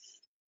know.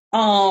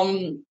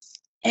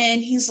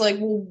 And he's like,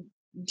 well,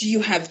 do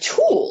you have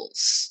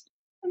tools?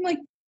 I'm like,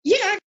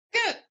 yeah,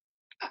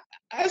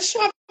 I've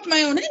swapped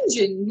my own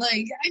engine.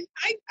 Like,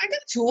 I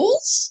got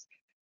tools.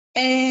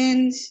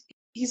 And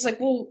he's like,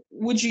 well,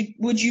 would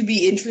you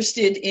be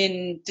interested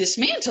in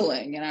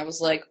dismantling? And I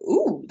was like,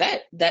 ooh,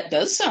 that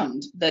does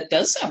sound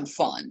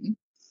fun.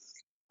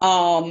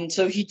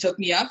 So he took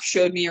me up,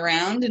 showed me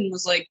around, and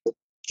was like,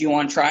 you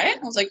want to try it?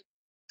 And I was like,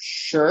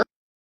 sure.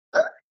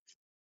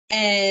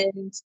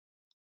 And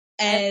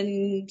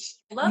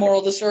moral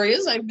of the story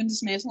is I've been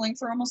dismantling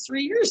for almost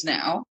 3 years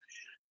now.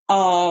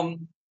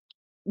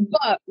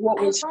 But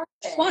what was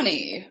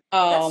funny,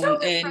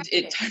 and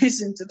it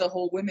ties into the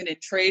whole women in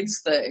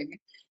trades thing,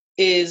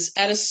 is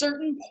at a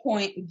certain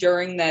point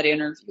during that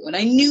interview, and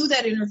I knew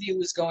that interview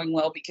was going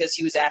well because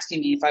he was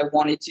asking me if I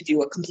wanted to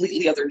do a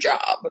completely other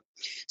job.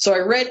 So I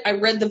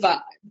read the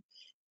vibe.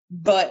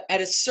 But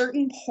at a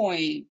certain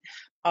point,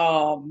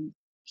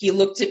 he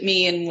looked at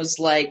me and was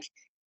like,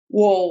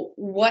 well,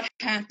 what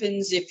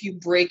happens if you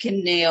break a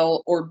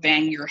nail or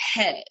bang your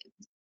head?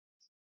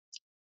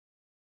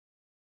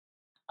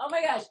 Oh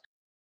my gosh.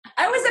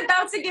 I was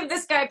about to give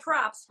this guy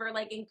props for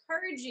like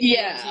encouraging you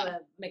into a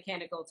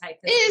mechanical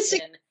type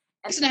position.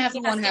 It's 6.5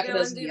 and 1/2 a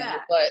dozen the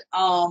other, but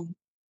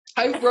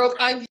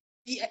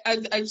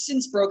I've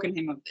since broken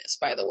him of this,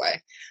 by the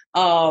way.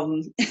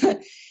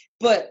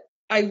 But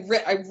I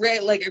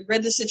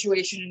read the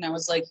situation and I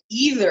was like,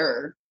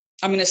 either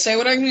I'm going to say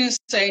what I'm going to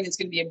say and it's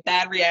going to be a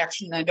bad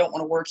reaction and I don't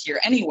want to work here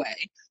anyway,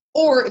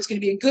 or it's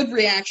going to be a good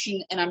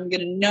reaction and I'm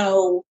going to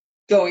know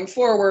going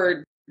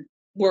forward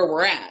where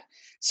we're at.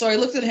 So I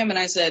looked at him and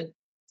I said,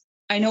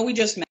 I know we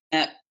just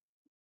met,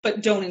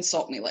 but don't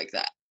insult me like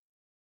that.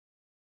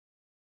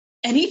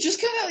 And he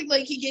just kind of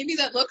like he gave me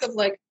that look of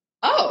like,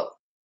 oh,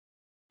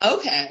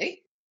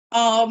 okay.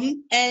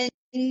 And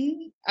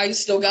I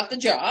still got the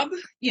job,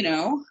 which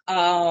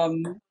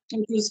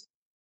was.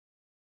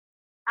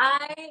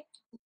 I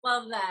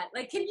love that.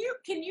 Like, can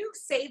you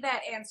say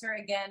that answer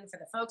again for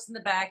the folks in the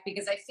back?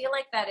 Because I feel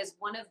like that is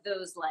one of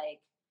those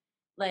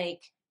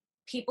like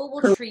people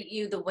will treat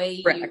you the way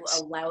you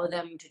allow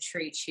them to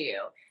treat you.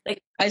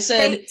 Like I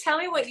said, tell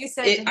me what you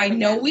said. I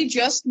know we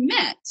just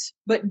met,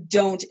 but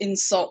don't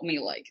insult me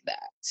like that.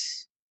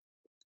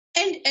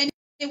 And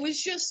it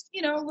was just,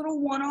 a little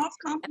one-off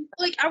comment.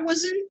 Like I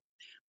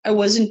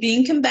wasn't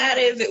being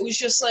combative. It was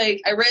just like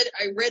I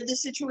read the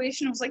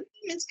situation. I was like,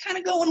 it's kind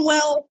of going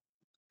well.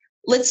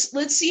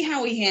 Let's see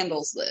how he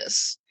handles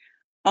this.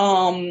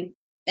 And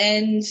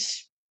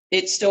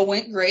it still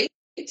went great.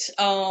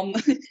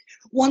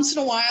 Once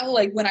in a while,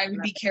 like when I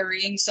would be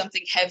carrying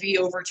something heavy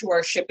over to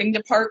our shipping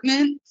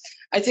department,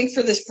 I think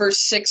for this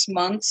first 6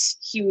 months,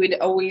 he would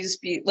always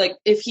be like,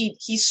 if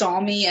he saw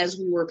me as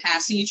we were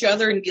passing each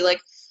other and be like,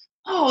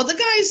 oh, the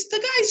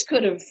guys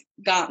could have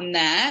gotten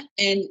that.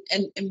 And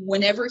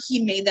whenever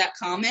he made that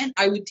comment,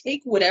 I would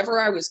take whatever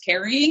I was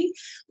carrying,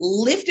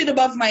 lift it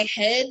above my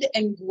head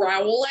and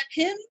growl at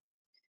him.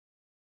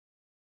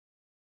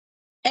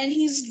 And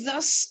he's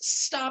thus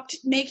stopped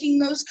making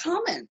those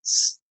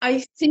comments.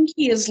 I think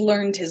he has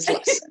learned his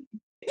lesson.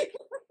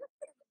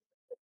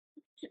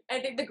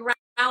 I think the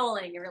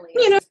growling really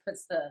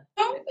puts the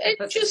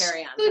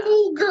cherry on top.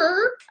 Little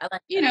grr, I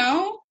like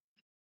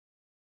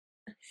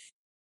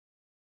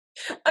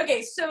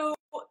Okay, so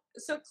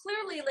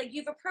clearly, like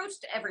you've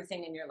approached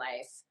everything in your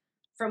life,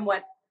 from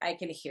what I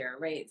can hear,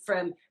 right?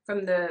 From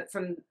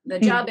the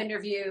job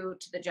interview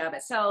to the job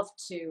itself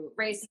to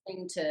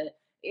racing to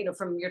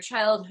from your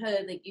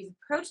childhood, like you've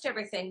approached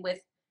everything with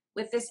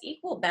this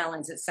equal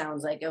balance. It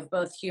sounds like of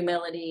both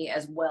humility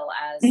as well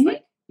as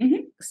like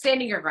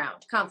standing your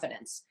ground,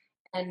 confidence,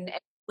 and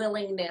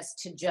willingness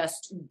to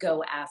just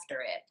go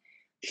after it.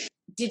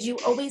 Did you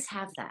always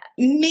have that?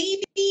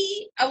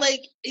 Maybe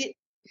like it.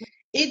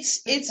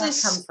 It's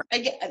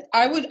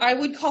I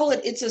would call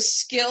it, it's a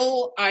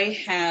skill I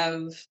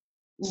have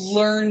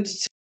learned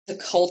to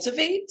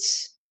cultivate.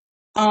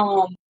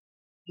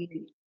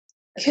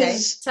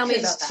 Because tell me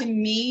about that. To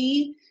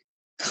me,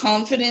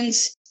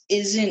 confidence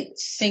isn't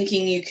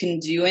thinking you can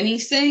do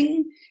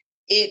anything.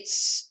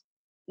 It's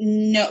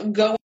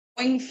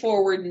going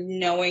forward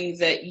knowing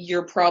that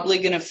you're probably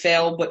going to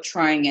fail, but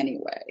trying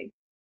anyway.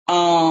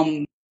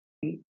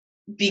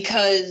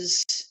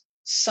 Because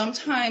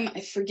sometime, I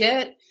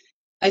forget,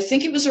 I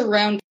think it was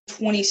around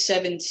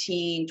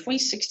 2016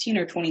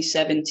 or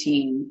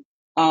 2017.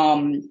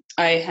 I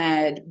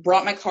had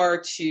brought my car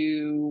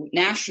to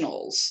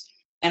nationals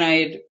and I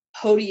had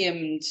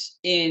podiumed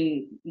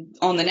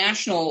on the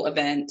national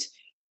event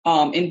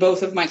in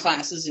both of my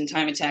classes in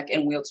time attack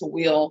and wheel to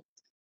wheel.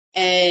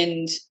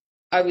 And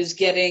I was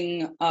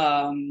getting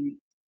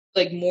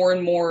like more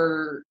and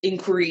more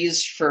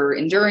inquiries for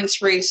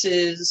endurance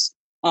races.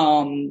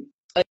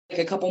 Like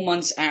a couple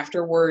months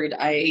afterward,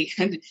 I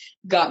had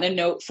gotten a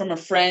note from a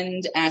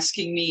friend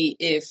asking me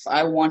if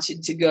I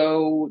wanted to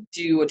go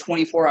do a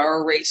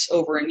 24-hour race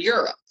over in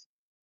Europe.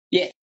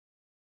 Yes.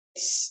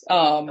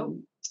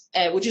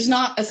 Which is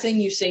not a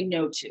thing you say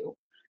no to,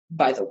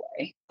 by the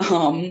way.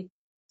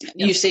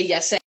 You say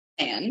yes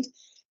and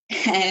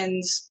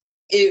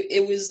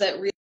it was that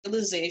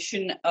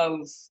realization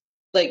of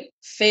like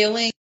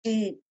failing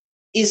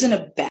isn't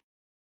a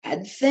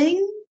bad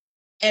thing.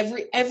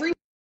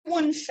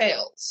 Everyone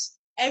fails.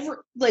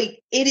 It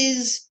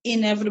is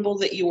inevitable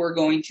that you are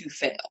going to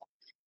fail.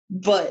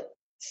 But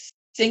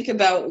think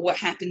about what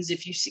happens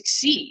if you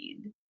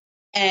succeed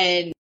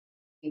and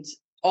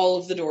all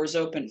of the doors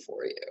open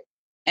for you.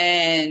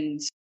 And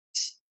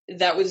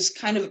that was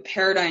kind of a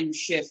paradigm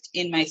shift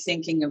in my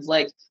thinking of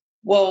like,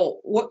 well,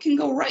 what can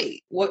go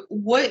right?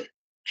 What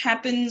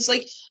happens?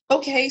 Like,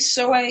 okay,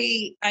 so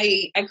I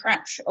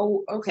crash.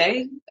 Oh,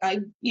 okay.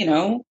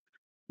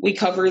 We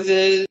cover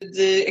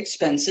the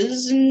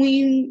expenses and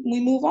we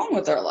move on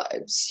with our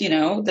lives.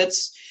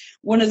 That's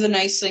one of the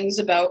nice things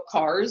about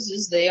cars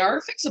is they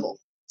are fixable,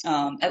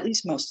 at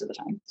least most of the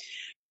time.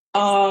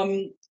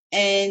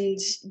 And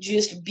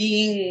just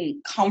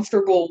being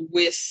comfortable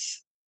with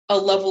a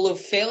level of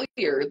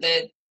failure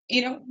that,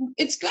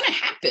 it's going to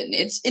happen.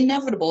 It's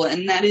inevitable,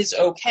 and that is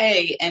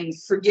okay. And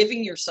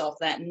forgiving yourself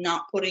that, and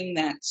not putting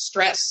that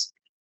stress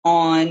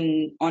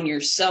on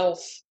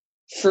yourself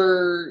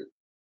for,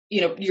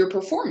 your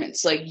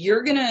performance. Like,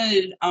 you're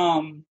gonna,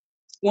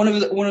 one of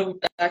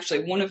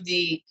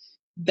the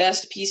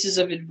best pieces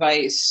of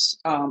advice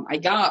I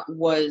got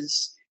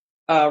was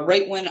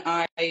right when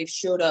I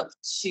showed up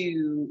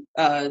to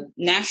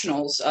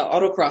nationals,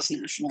 autocross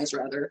nationals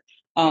rather,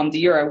 the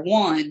year I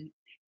won.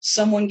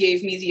 Someone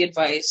gave me the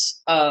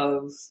advice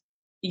of,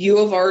 you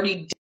have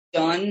already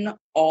done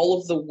all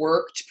of the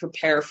work to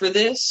prepare for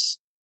this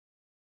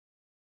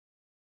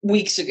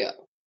weeks ago,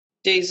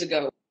 days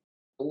ago,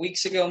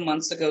 weeks ago,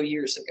 months ago,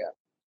 years ago.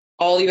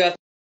 All you have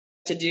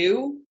to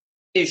do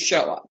is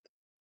show up.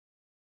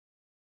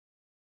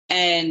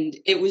 And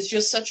it was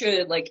just such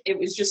a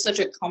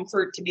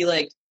comfort to be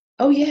like,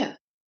 oh yeah,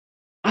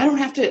 I don't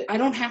have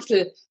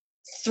to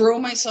throw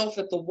myself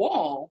at the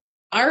wall.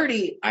 I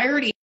already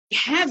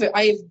have it.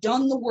 I have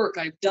done the work.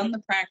 I've done the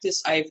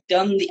practice. I've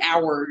done the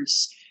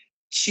hours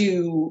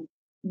to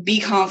be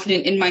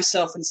confident in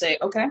myself and say,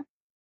 okay,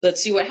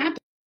 let's see what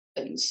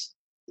happens.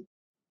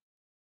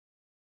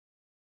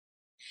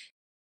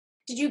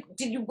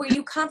 Were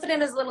you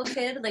confident as a little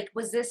kid? Like,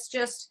 is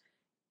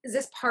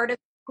this part of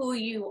who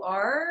you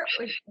are?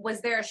 Or was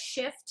there a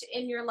shift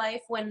in your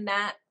life when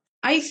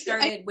you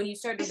started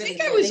I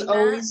think I was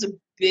always a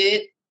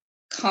bit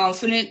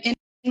confident in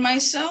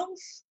myself.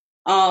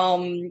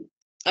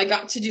 I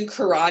got to do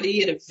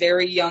karate at a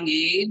very young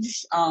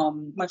age,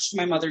 much to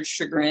my mother's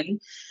chagrin.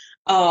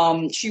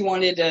 She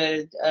wanted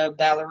a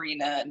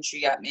ballerina, and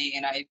she got me,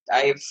 and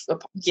I've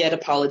yet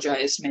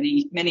apologized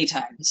many, many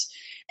times.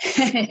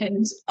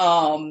 And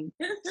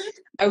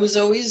I was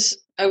always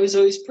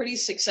pretty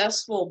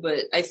successful,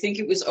 but I think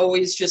it was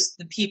always just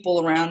the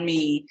people around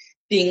me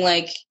being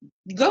like,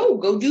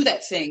 go do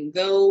that thing.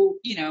 Go,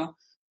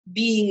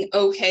 being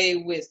okay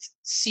with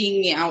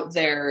seeing me out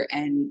there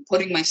and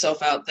putting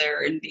myself out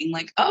there and being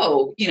like,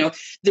 oh,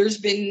 there's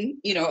been,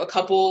 a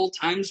couple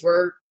times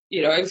where,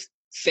 I've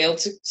failed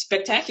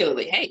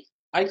spectacularly. Hey,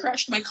 I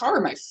crashed my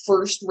car my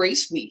first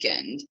race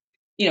weekend.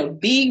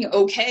 Being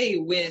okay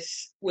with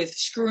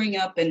screwing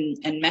up and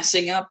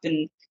messing up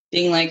and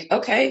being like,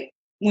 okay,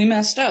 we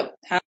messed up.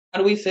 How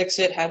do we fix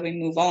it? How do we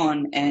move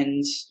on?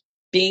 And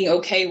being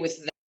okay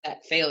with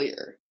that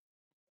failure.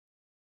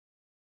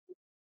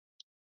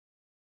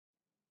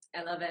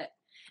 I love it.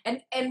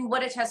 And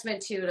what a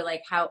testament to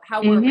like how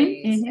we're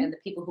raised and the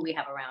people who we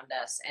have around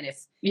us, and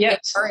if they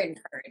are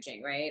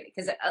encouraging, right?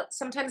 Because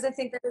sometimes I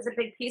think that is a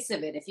big piece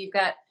of it. If you've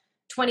got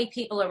 20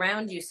 people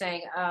around you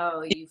saying,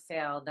 oh, you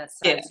failed, that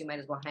sucks, you might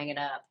as well hang it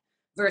up,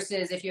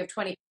 versus if you have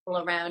 20 people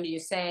around you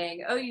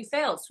saying, oh, you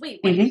failed, sweet,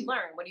 what did you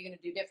learn? What are you going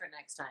to do different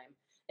next time?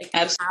 Like,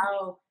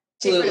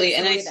 absolutely.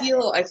 And I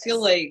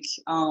feel like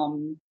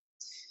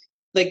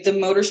the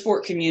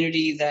motorsport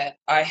community that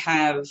I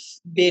have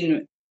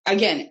been,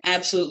 again,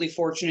 absolutely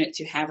fortunate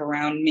to have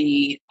around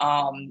me,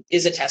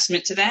 is a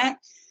testament to that.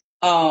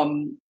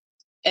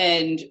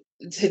 And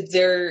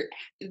there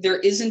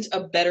isn't a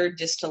better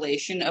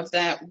distillation of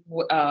that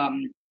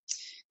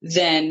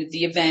than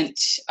the event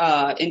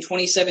in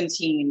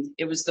 2017.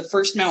 It was the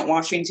first Mount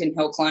Washington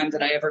hill climb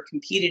that I ever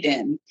competed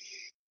in,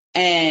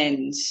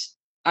 and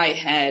I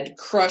had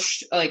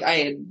rushed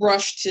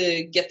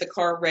to get the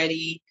car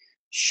ready,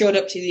 showed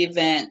up to the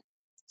event.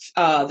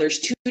 There's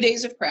 2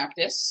 days of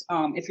practice.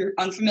 If you're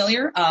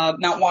unfamiliar,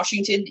 Mount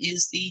Washington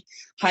is the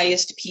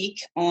highest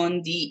peak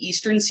on the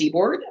eastern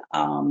seaboard.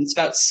 It's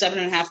about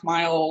 7.5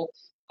 mile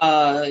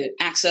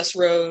access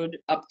road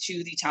up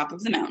to the top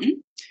of the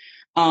mountain.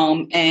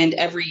 And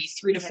every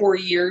 3 to 4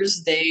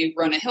 years, they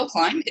run a hill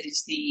climb. It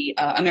is the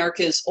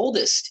America's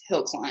oldest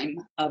hill climb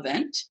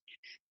event.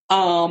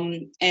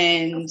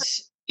 And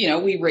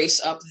we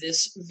race up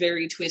this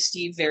very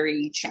twisty,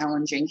 very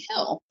challenging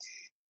hill.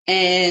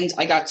 And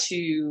I got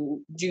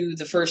to do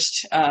the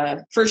first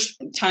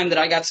time that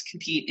I got to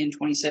compete in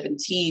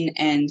 2017,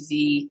 and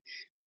the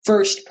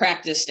first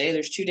practice day.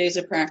 There's 2 days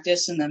of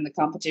practice and then the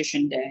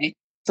competition day.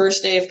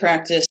 First day of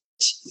practice,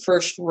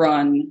 first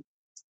run,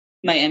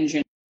 my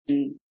engine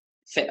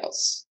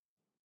fails.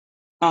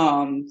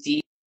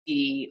 The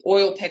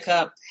oil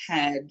pickup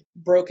had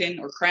broken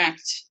or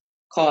cracked,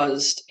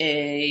 caused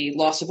a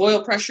loss of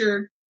oil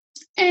pressure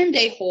and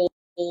a hole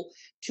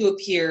to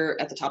appear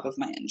at the top of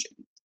my engine.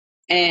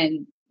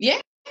 And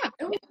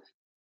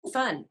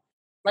fun.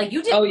 Like,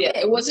 you did. Oh yeah,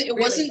 it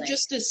wasn't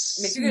just a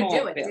small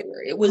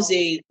failure. It was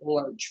a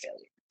large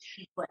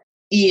failure.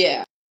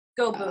 Yeah.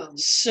 Go boom.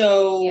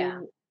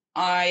 So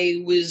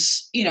I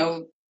was,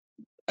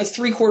 a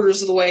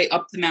 3/4 of the way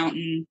up the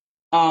mountain.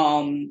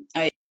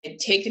 I had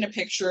taken a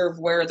picture of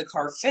where the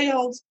car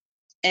failed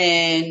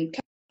and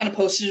kind of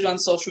posted it on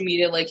social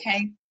media like,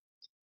 hey,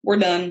 we're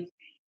done.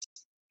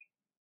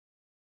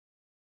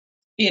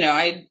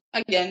 I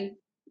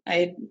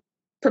had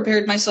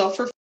prepared myself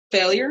for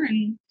failure,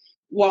 and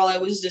while I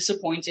was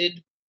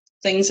disappointed,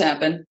 things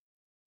happen.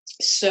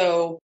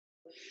 So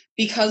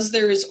because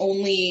there is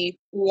only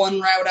one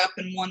route up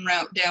and one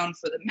route down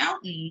for the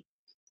mountain,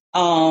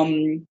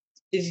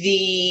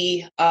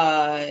 the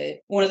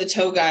one of the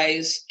tow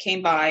guys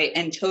came by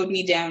and towed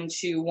me down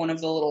to one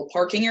of the little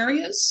parking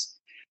areas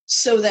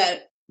so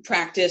that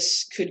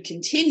practice could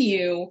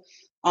continue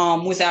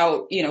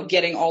without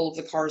getting all of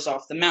the cars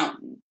off the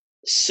mountain.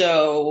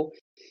 So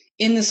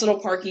in this little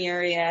parking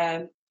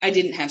area, I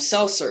didn't have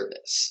cell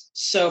service.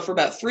 So for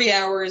about 3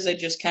 hours, I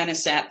just kind of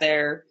sat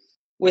there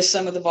with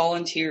some of the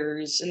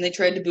volunteers, and they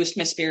tried to boost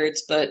my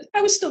spirits, but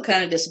I was still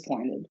kind of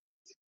disappointed.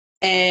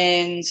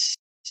 And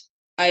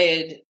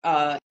I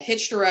had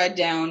hitched a ride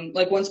down,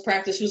 like once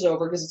practice was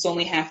over, because it's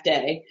only half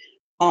day.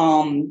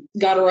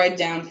 Got a ride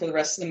down for the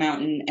rest of the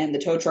mountain, and the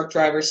tow truck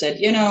driver said,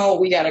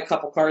 we got a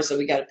couple cars that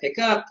we got to pick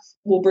up.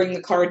 We'll bring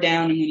the car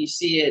down, and when you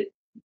see it,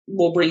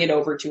 we'll bring it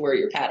over to where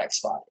your paddock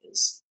spot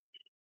is.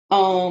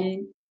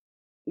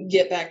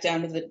 Get back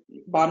down to the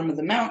bottom of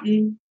the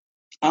mountain,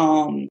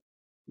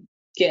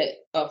 get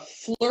a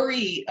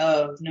flurry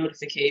of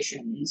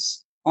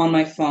notifications on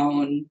my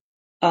phone,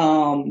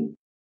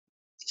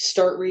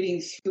 start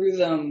reading through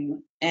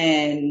them,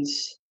 and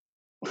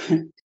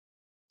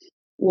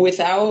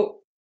without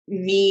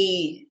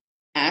me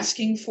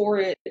asking for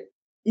it,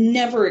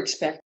 never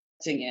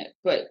expecting it,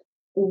 but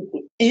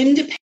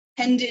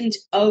independent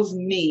of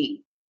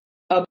me,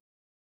 a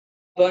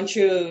bunch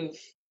of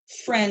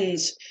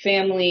friends,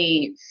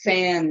 family,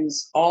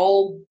 fans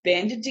all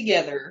banded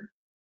together,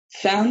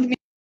 found me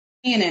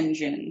an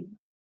engine,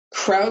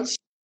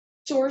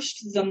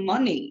 crowdsourced the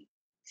money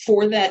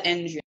for that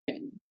engine,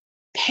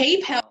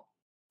 PayPal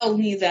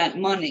me that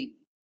money,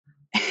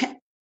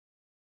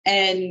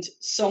 and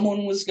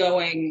someone was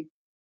going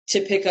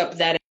to pick up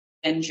that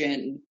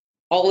engine.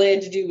 All I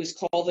had to do was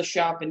call the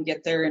shop and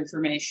get their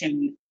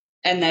information,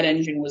 and that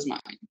engine was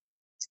mine.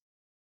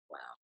 Wow.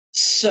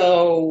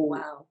 So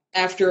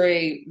after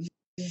a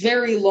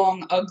very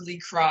long, ugly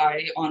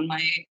cry on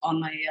my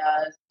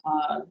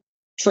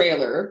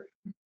trailer,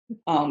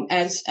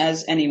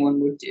 as anyone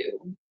would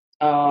do,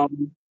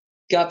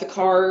 got the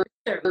car.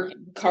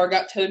 Car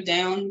got towed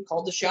down.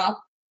 Called the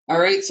shop. All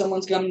right,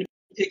 someone's coming to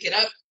pick it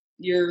up.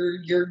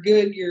 You're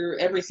good.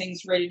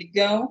 Everything's ready to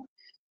go.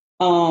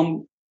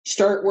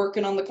 Start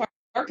working on the car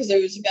because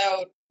it was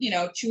about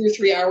 2 or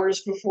 3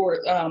 hours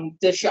before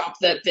the shop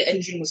that the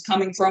engine was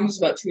coming from was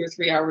about 2 or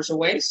 3 hours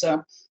away.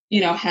 So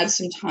had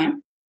some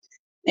time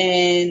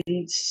and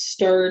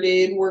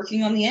started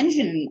working on the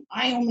engine.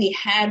 I only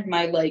had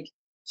my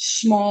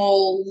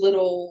small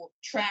little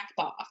track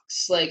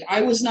box.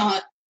 I was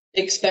not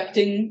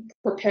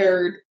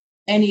prepared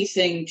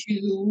anything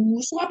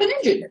to swap an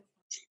engine.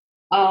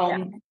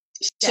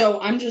 So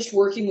I'm just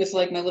working with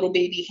my little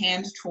baby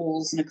hand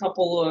tools, and a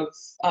couple of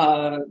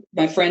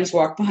my friends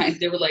walked by.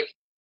 They were like,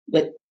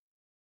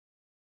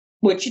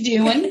 what you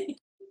doing? I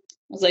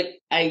was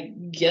like, I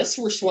guess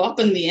we're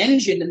swapping the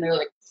engine. And they're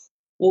like,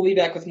 we'll be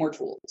back with more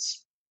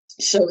tools.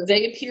 So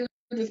they appeared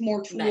with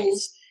more tools.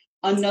 Nice.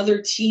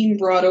 Another team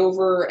brought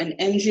over an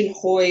engine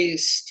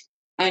hoist.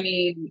 I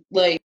mean,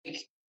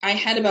 I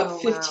had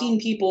about 15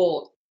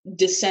 people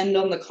descend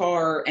on the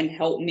car and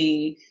help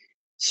me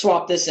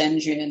swap this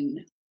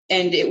engine.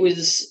 And it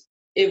was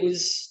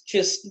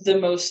just the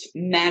most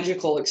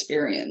magical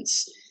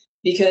experience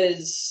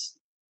because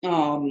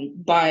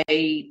by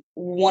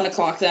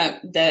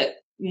 1:00 that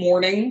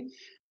morning,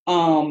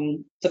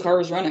 the car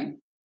was running.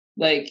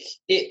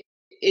 It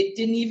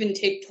didn't even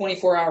take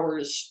 24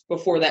 hours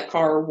before that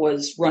car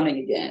was running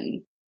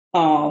again.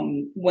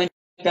 Went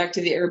back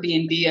to the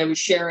Airbnb I was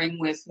sharing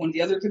with one of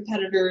the other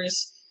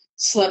competitors,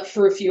 slept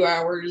for a few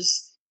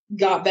hours,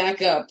 got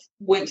back up,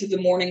 went to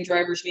the morning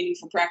drivers meeting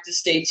for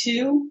practice day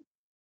 2,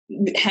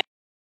 had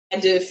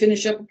to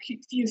finish up a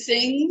few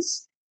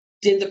things,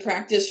 did the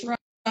practice run.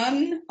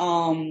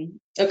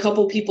 A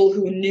couple people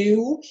who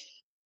knew,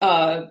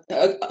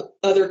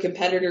 other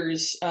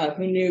competitors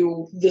who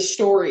knew the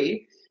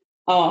story,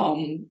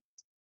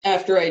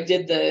 after I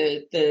did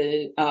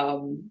the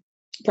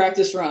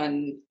practice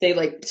run, they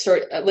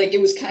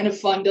it was kind of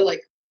fun to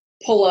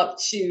pull up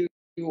to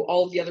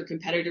all of the other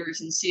competitors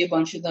and see a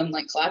bunch of them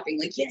clapping,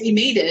 yeah, you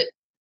made it.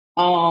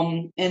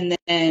 And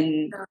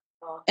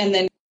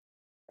then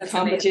That's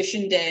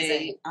competition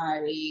amazing.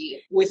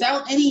 Day,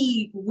 without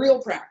any real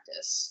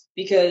practice,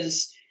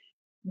 because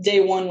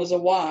day 1 was a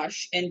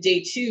wash, and day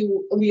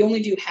 2 we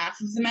only do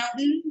half of the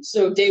mountain.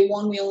 So day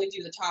 1 we only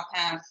do the top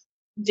half,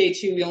 day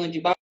 2 we only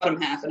do bottom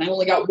half, and I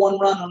only got 1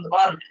 run on the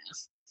bottom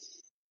half.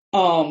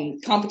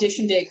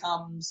 Competition day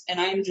comes,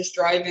 and I'm just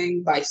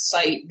driving by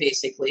sight,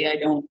 basically. I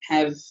don't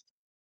have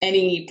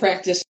any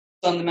practice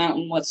on the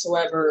mountain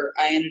whatsoever,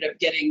 I ended up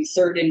getting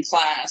third in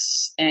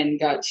class and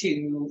got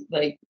to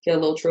like get a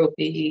little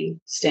trophy,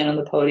 stand on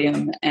the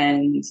podium,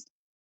 and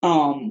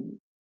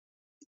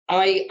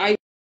I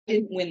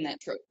didn't win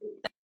that trophy.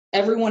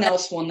 Everyone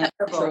else won that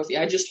trophy.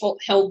 I just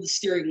held the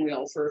steering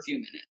wheel for a few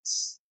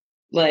minutes.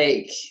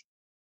 Like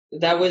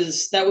that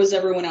was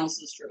everyone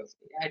else's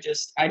trophy. I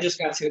just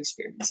got to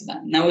experience that,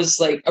 and that was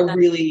like a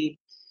really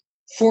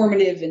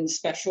formative and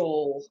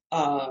special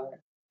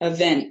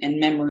event and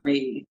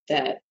memory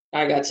that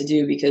I got to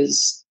do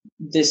because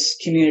this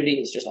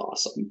community is just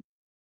awesome.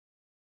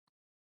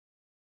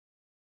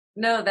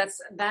 No,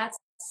 that's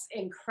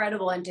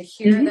incredible, and to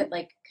hear that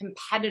like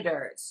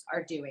competitors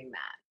are doing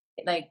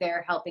that, like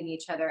they're helping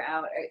each other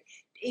out.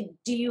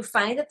 Do you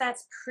find that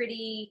that's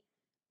pretty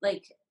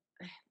like?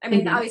 I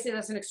mean, obviously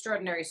that's an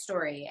extraordinary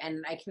story,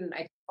 and I can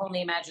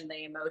only imagine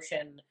the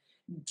emotion.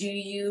 Do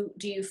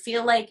you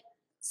feel like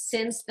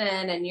since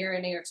then, and you're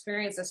in your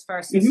experience as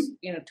far since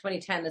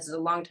 2010, this is a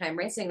long time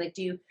racing. Like,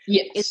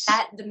 is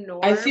that the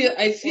norm? I feel or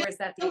is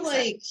that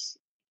the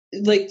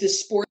like the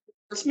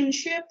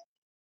sportsmanship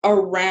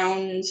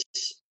around,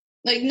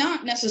 like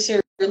not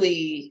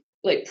necessarily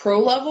like pro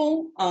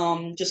level,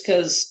 just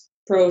because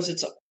pro is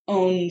its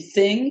own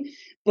thing,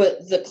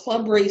 but the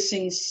club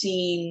racing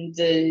scene,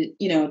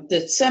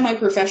 the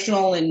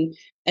semi-professional and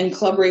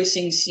club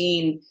racing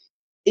scene,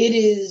 it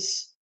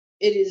is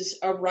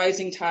a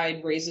rising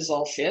tide raises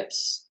all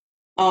ships.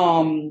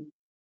 Like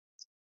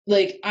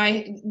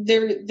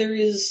there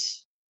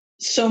is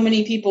so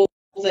many people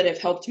that have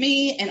helped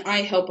me, and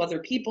I help other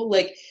people.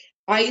 Like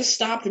I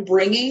stopped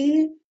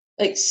bringing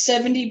like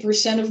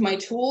 70% of my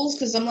tools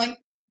because I'm like,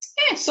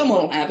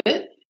 someone will have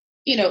it,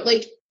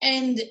 like,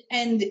 and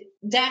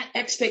that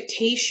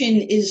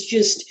expectation is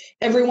just,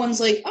 everyone's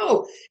like,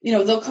 oh,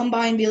 they'll come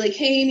by and be like,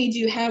 hey, Amy, do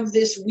you have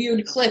this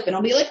weird clip? And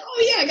I'll be like,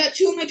 oh yeah, I got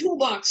 2 in my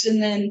toolbox.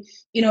 And then,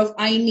 if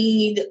I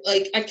need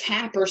like a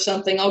cap or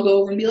something, I'll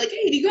go over and be like,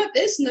 hey, do you got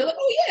this? And they're like,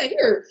 oh yeah,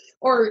 here.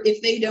 Or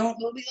if they don't,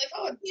 they'll be like,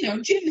 oh,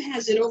 Jim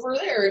has it over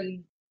there.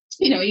 And,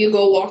 you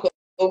go walk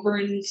over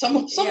and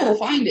someone will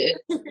find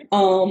it.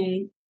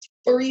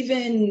 Or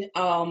even,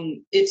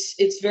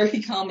 it's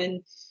very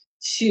common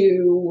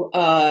to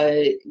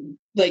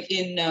like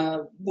in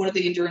one of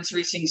the endurance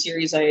racing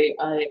series I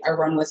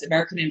run with,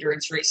 American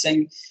Endurance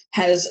Racing,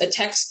 has a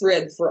text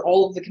thread for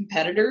all of the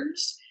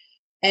competitors,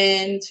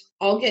 and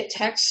I'll get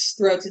texts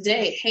throughout the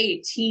day. Hey,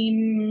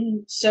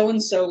 team so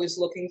and so is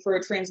looking for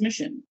a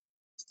transmission.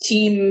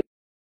 Team,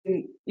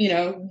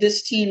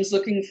 this team's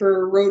looking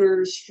for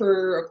rotors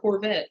for a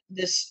Corvette.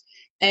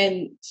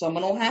 And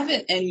someone will have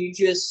it, and you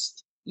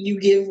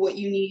give what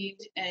you need,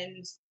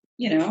 and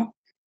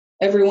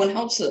everyone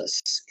helps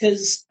us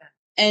because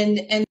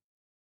and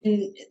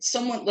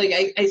someone like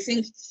I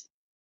think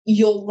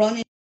you'll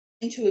run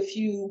into a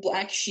few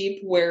black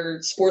sheep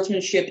where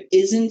sportsmanship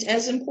isn't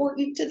as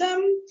important to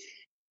them,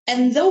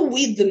 and they'll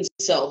weed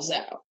themselves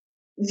out.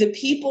 The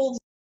people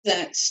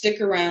that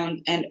stick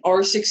around and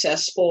are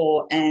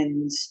successful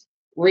and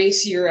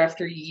race year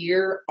after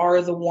year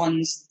are the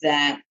ones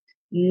that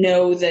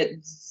know that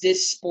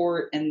this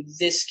sport and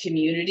this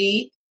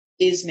community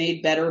is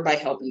made better by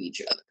helping each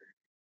other.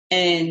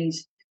 And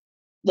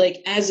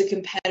like as a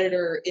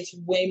competitor, it's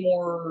way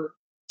more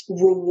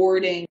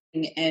rewarding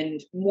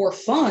and more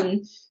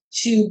fun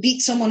to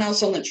beat someone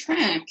else on the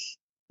track,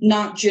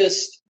 not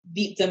just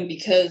beat them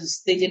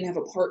because they didn't have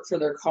a part for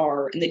their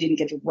car and they didn't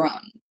get to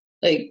run.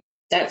 Like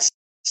that's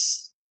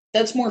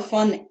more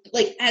fun.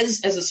 Like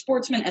as a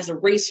sportsman, as a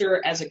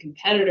racer, as a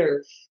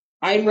competitor,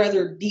 I'd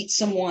rather beat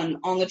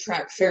someone on the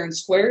track fair and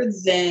square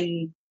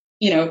than,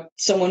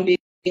 someone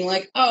being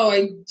like, oh,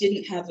 I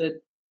didn't have I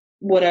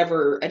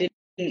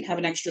didn't have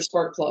an extra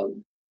spark plug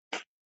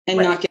and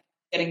not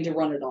getting to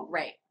run it all.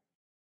 Right.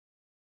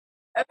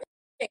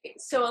 Okay.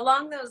 So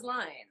along those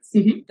lines,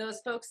 those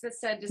folks that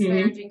said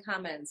disparaging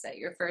comments at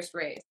your first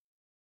race.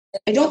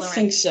 I don't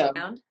think so.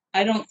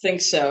 I don't think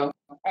so.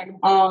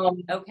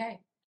 Okay.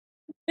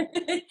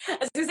 I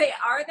was gonna say,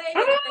 are they?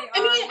 What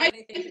do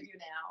they think of you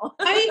now?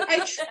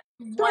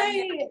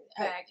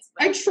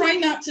 I try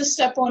not to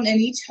step on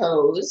any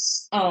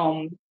toes.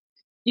 I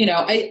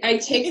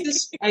take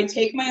I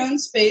take my own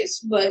space,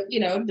 but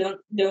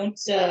don't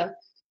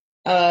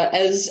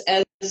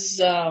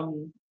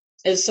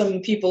as some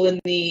people in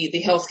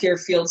the healthcare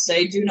field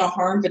say, do no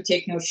harm but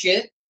take no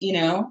shit.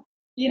 You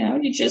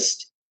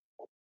just.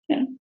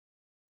 Do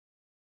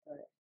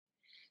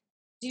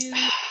you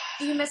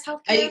miss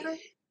healthcare ever?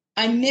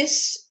 I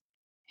miss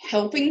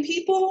helping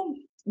people,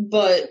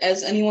 but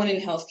as anyone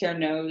in healthcare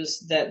knows,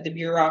 that the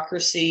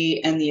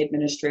bureaucracy and the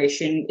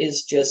administration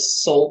is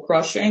just soul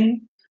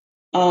crushing.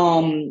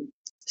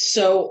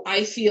 So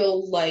I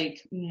feel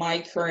like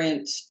my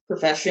current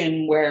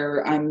profession,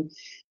 where I'm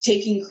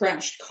taking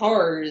crashed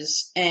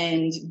cars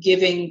and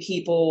giving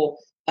people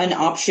an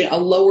option, a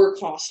lower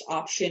cost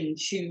option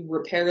to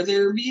repair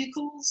their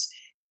vehicles,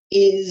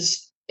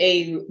 is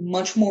a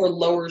much more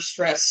lower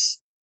stress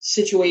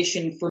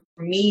situation for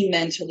me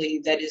mentally,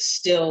 that is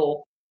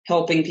still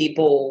helping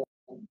people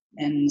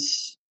and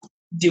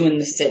doing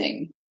the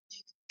thing.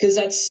 because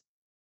that's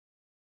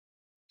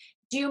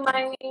Do you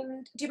mind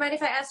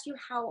if I ask you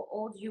how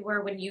old you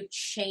were when you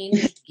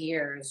changed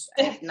gears?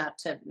 Not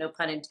to, no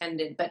pun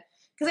intended, but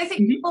because I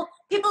think Mhm.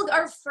 people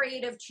are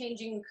afraid of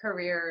changing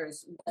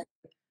careers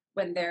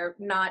when they're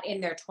not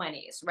in their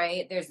 20s,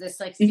 right? There's this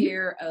like Mhm.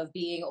 fear of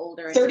being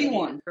older and changing a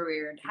 31.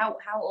 career. How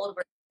old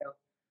were you when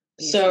you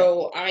switched?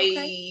 So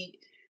Okay.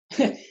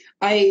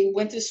 I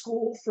went to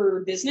school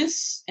for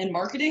business and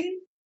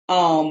marketing.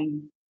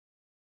 Um,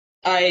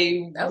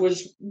 I Oh,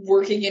 was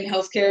working in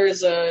healthcare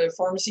as a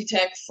pharmacy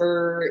tech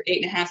for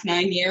 8.5,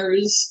 9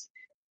 years.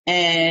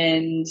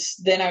 And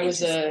then I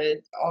was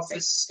interesting. a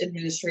office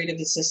administrative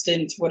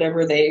assistant,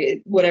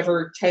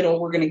 whatever title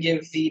we're going to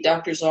give the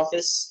doctor's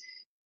office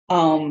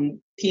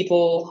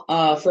people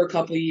for a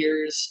couple of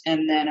years.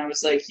 And then I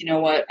was like, you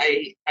know what?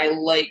 I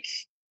like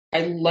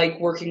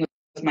working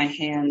with my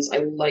hands. I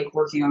like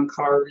working on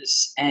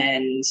cars,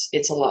 and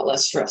it's a lot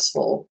less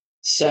stressful.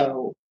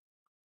 So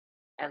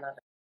I love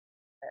it.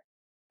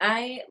 I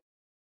love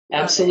it.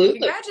 absolutely.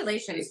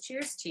 Congratulations.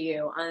 Cheers to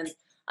you on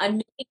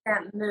making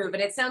that move.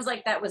 And it sounds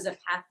like that was a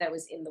path that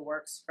was in the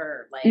works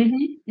for like Hmm.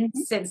 Hmm.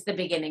 since the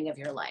beginning of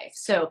your life.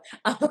 So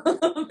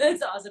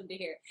that's awesome to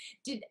hear.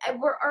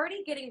 We're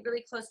already getting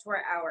really close to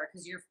our hour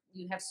because you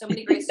have so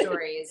many great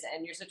stories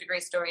and you're such a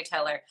great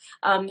storyteller.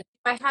 I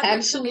have your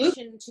Absolutely.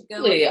 permission to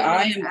go a few I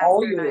minutes am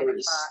all after 9 o'clock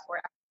yours. or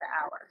after the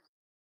hour.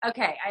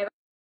 Okay, I have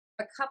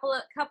a couple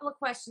of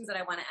questions that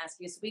I want to ask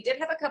you. So we did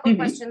have a couple of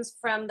Hmm. questions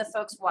from the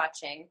folks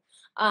watching.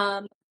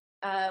 Um,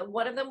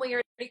 one of them we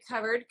already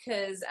covered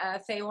because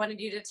Faye wanted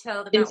you to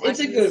tell the Mount It's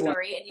a Washington good one.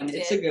 story, and you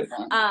It's a did. good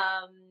one.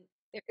 Um,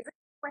 there is a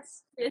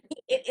question.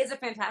 It is a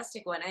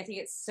fantastic one. I think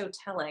it's so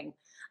telling.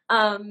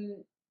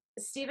 Um,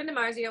 Stephen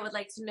DiMarzio would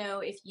like to know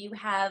if you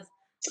have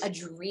a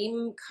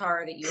dream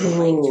car that you would like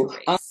to Ooh,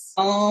 race.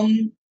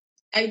 um,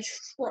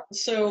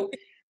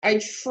 I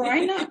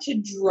try not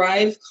to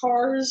drive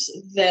cars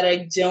that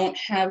I don't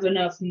have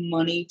enough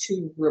money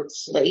to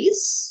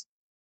replace.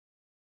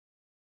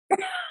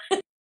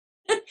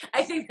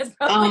 I think that's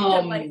probably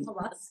good life Um,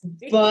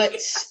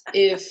 but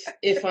philosophy.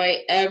 if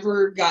I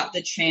ever got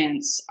the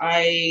chance,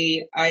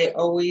 I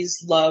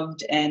always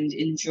loved and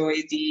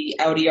enjoyed the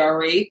Audi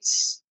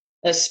R8s,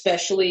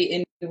 especially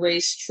in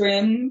race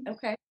trim.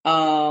 Okay.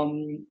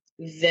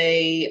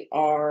 They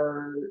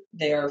are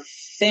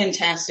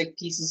fantastic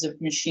pieces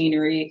of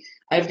machinery.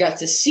 I've got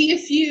to see a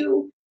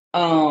few,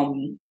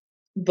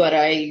 but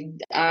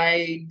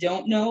I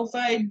don't know if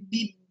I'd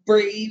be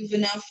brave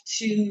enough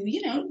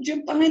to,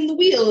 jump behind the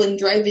wheel and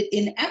drive it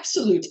in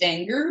absolute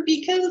anger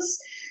because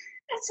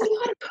that's a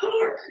lot of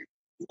car.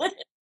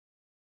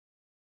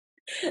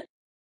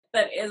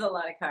 That is a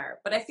lot of car,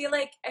 but I feel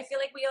like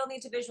we all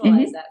need to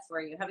visualize Hmm. that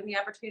for you, having the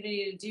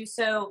opportunity to do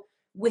so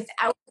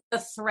without the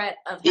threat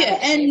of Yeah, having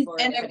to pay and for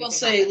it and if I will anything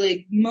say, happens.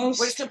 like We're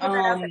just gonna put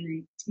that out there.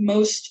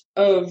 most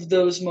of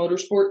those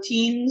motorsport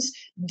teams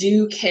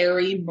do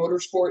carry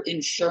motorsport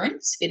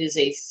insurance. It is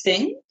a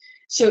thing.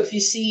 So if you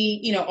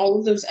see, all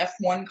of those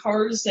F1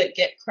 cars that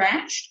get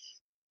crashed,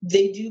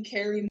 they do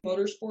carry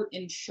motorsport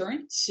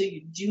insurance, so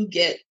you do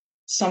get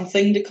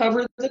something to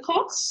cover the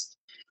cost.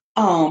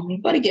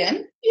 But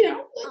again,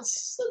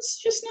 Awesome. let's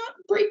just not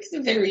break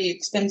the very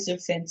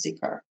expensive fancy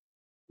car.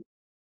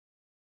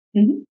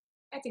 Mhm.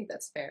 I think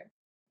that's fair.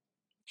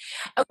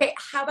 Okay,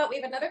 how about we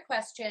have another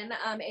question?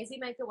 AZ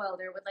Micah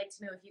Welder would like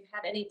to know if you've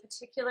had any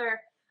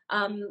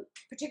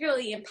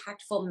particularly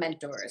impactful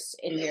mentors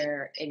in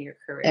your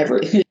career.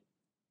 Every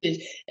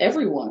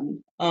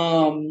everyone.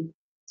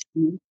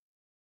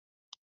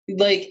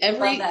 Like Love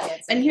every that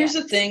answer. and here's the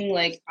Yes. thing,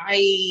 like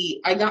I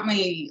got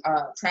my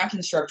track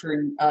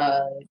instructor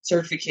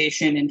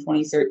certification in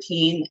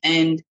 2013,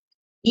 and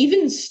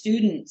even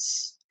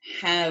students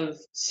have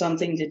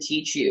something to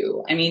teach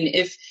you. I mean,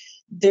 if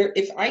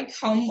I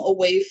come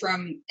away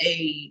from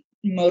a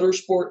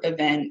motorsport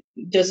event,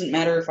 doesn't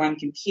matter if I'm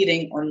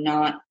competing or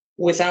not,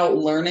 without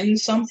learning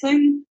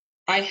something,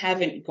 I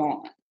haven't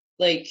gone.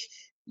 Like,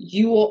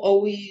 you will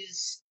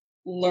always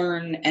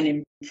learn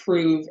and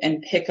improve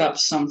and pick up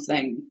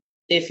something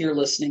if you're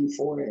listening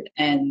for it.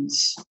 And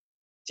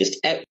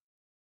just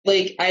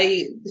like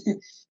I'd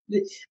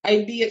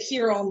be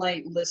here all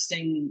night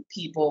listing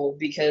people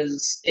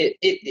because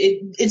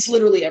it's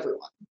literally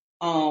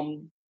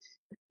everyone.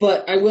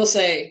 But I will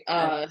say,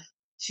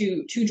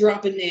 to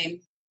drop a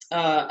name,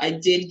 I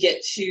did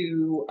get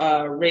to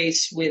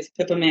race with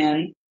Pippa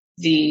Mann,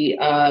 the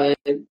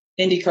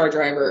IndyCar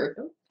driver.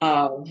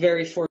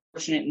 Very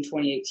fortunate in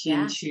 2018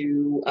 Yeah.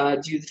 to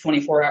do the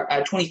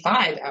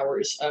 25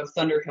 hours of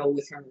Thunderhill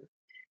with her,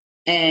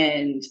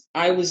 and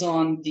I was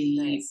on the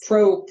Nice.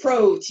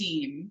 pro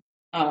team,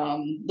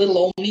 little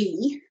old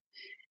me,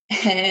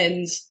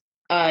 and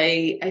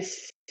I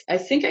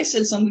think I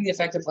said something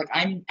effective like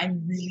I'm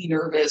really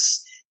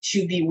nervous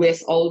to be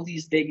with all of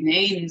these big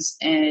names,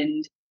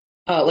 and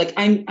like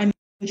I'm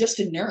just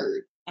a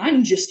nerd.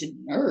 I'm just a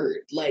nerd.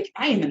 Like,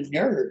 I am a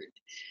nerd.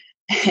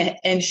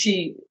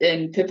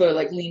 And Pippa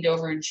like leaned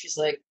over and she's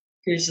like,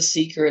 "Here's the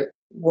secret.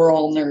 We're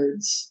all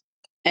nerds."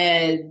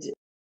 And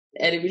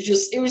And it was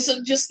just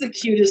the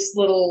cutest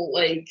little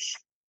like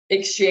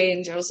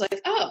exchange. I was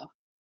like, oh,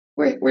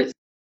 we're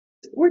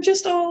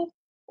just all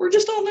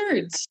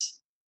nerds.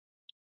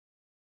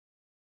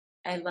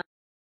 I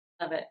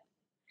love it.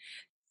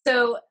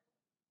 So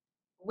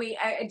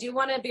I do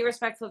want to be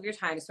respectful of your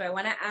time, so I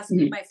want to ask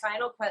you my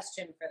final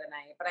question for the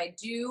night, but I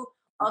do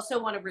also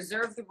want to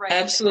reserve the right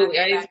absolutely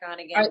to have you back on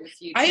again in the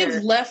future. I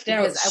have left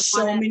out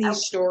so many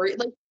stories.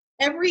 Like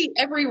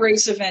every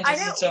race event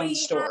has its own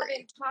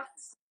story.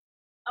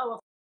 Oh, of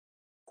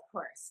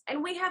course.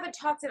 And we haven't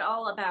talked at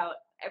all about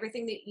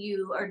everything that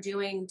you are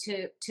doing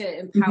to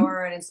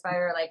empower and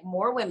inspire like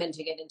more women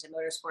to get into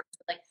motorsports.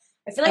 Like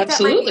I feel like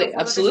that might be a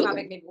whole other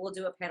topic. Maybe we'll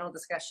do a panel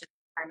discussion.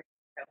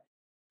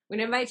 We're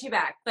gonna invite you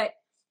back, but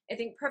I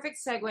think perfect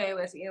segue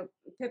with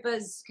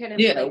Pippa's kind of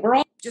we're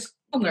all just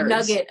nerds.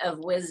 Nugget of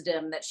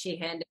wisdom that she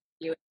handed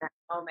you in that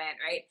moment,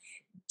 right?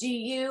 Do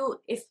you,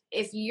 if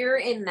you're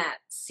in that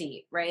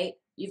seat, right?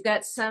 You've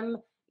got some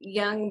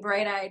young,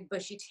 bright-eyed,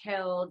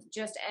 bushy-tailed,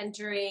 just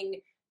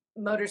entering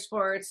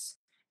motorsports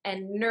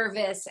and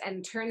nervous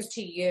and turns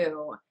to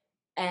you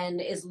and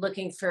is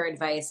looking for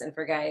advice and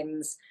for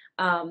guidance,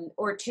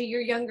 or to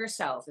your younger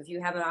self, if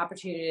you have an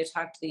opportunity to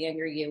talk to the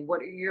younger you,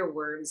 what are your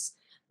words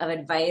of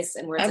advice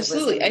and words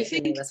absolutely of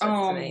wisdom?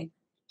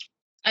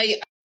 I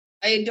think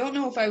I don't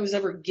know if I was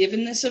ever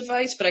given this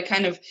advice, but I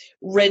kind of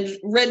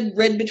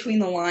read between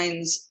the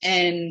lines,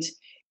 and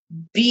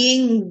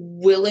being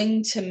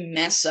willing to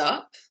mess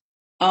up.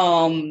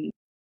 Because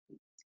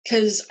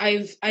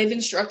I've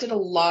instructed a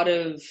lot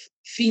of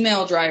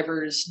female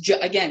drivers,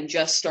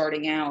 just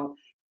starting out,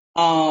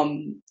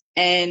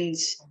 and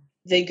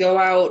they go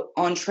out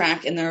on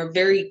track and they're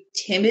very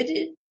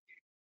timid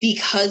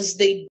because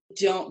they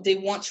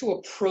want to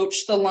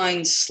approach the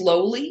line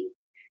slowly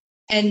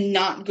and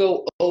not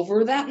go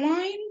over that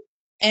line.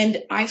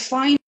 And I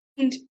find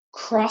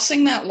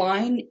crossing that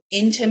line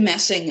into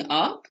messing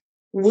up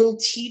will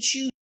teach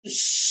you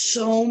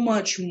so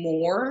much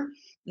more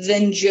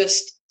than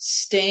just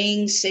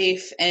staying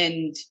safe,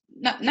 and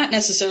not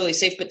necessarily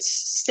safe, but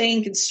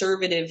staying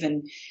conservative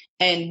and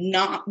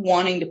not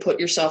wanting to put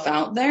yourself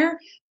out there.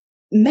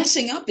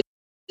 Messing up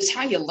is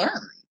how you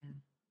learn.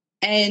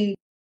 And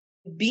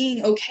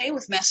being okay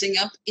with messing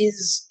up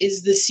is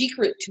the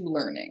secret to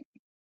learning.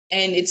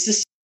 And it's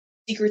the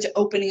secret to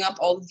opening up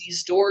all of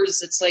these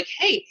doors. It's like,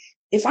 hey,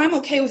 if I'm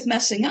okay with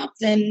messing up,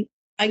 then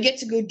I get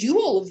to go do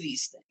all of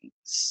these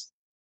things.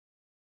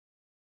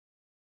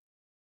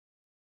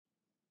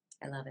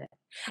 I love it.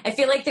 I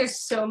feel like there's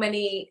so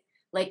many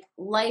like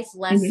life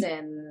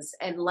lessons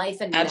and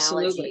life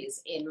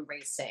analogies in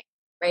racing,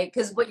 right?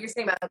 Because what you're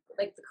saying about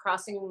like the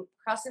crossing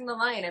the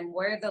line and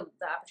where the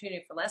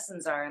opportunity for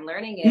lessons are and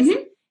learning is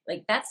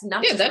like that's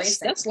not just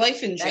racing. That's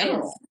life in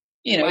general.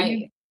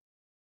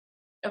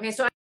 Okay,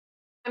 so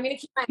I'm going to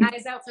keep my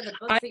eyes out for the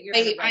book that you're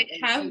going to write.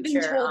 I have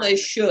been told I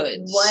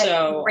should,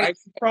 so I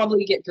should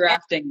probably get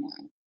drafting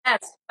that.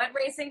 Yes, what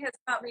racing has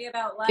taught me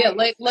about life. Yeah,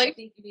 like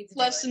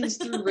lessons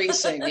through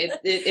racing.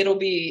 It'll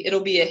be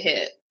a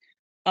hit.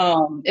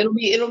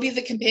 It'll be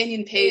the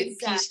companion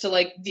piece to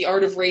like The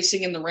Art of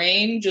Racing in the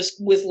Rain,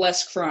 just with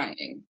less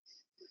crying.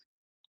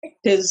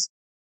 Because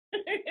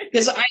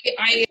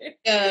I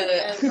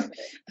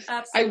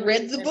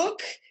read the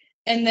book.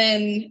 And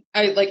then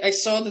I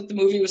saw that the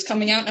movie was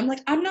coming out, and I'm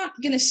like, I'm not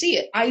gonna see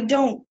it. I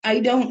don't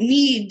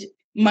need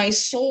my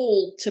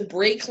soul to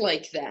break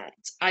like that.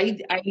 I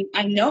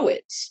know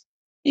it.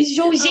 It's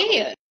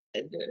Jose.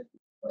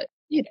 But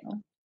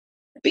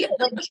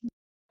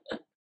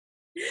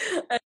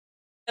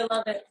I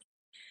love it.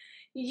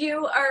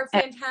 You are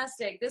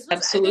fantastic. This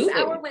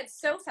hour went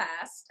so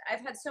fast. I've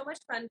had so much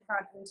fun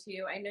talking to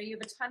you. I know you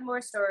have a ton more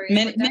stories.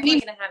 Many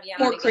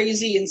more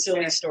crazy and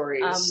silly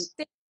stories.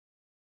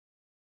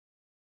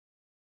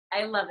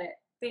 I love it.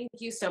 Thank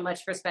you so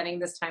much for spending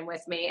this time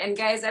with me. And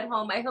guys at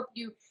home, I hope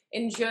you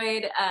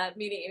enjoyed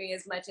meeting Amy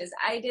as much as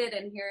I did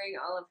and hearing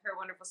all of her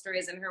wonderful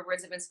stories and her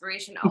words of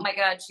inspiration. Oh my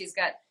God, she's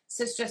got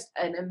just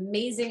an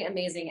amazing,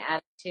 amazing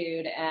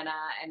attitude. And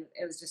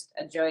it was just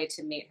a joy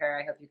to meet her.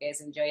 I hope you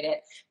guys enjoyed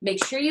it.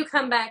 Make sure you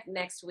come back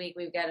next week.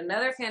 We've got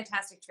another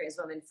fantastic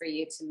tradeswoman for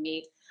you to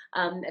meet.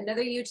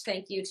 Another huge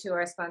thank you to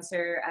our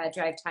sponsor,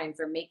 Drive Time,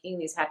 for making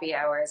these happy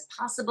hours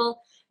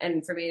possible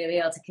and for me to be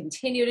able to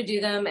continue to do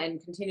them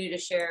and continue to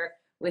share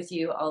with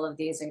you all of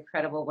these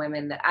incredible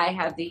women that I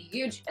have the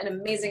huge and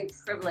amazing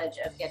privilege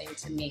of getting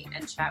to meet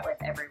and chat with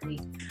every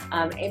week.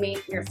 Amy,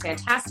 you're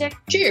fantastic.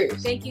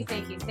 Cheers. Thank you,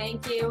 thank you,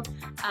 thank you.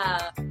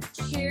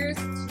 Cheers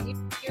to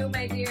you,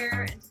 my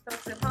dear, and to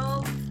folks at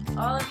home.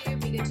 All of you,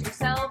 be good to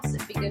yourselves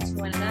and be good to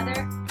one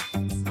another. See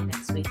you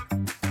next week.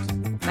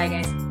 Bye,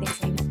 guys.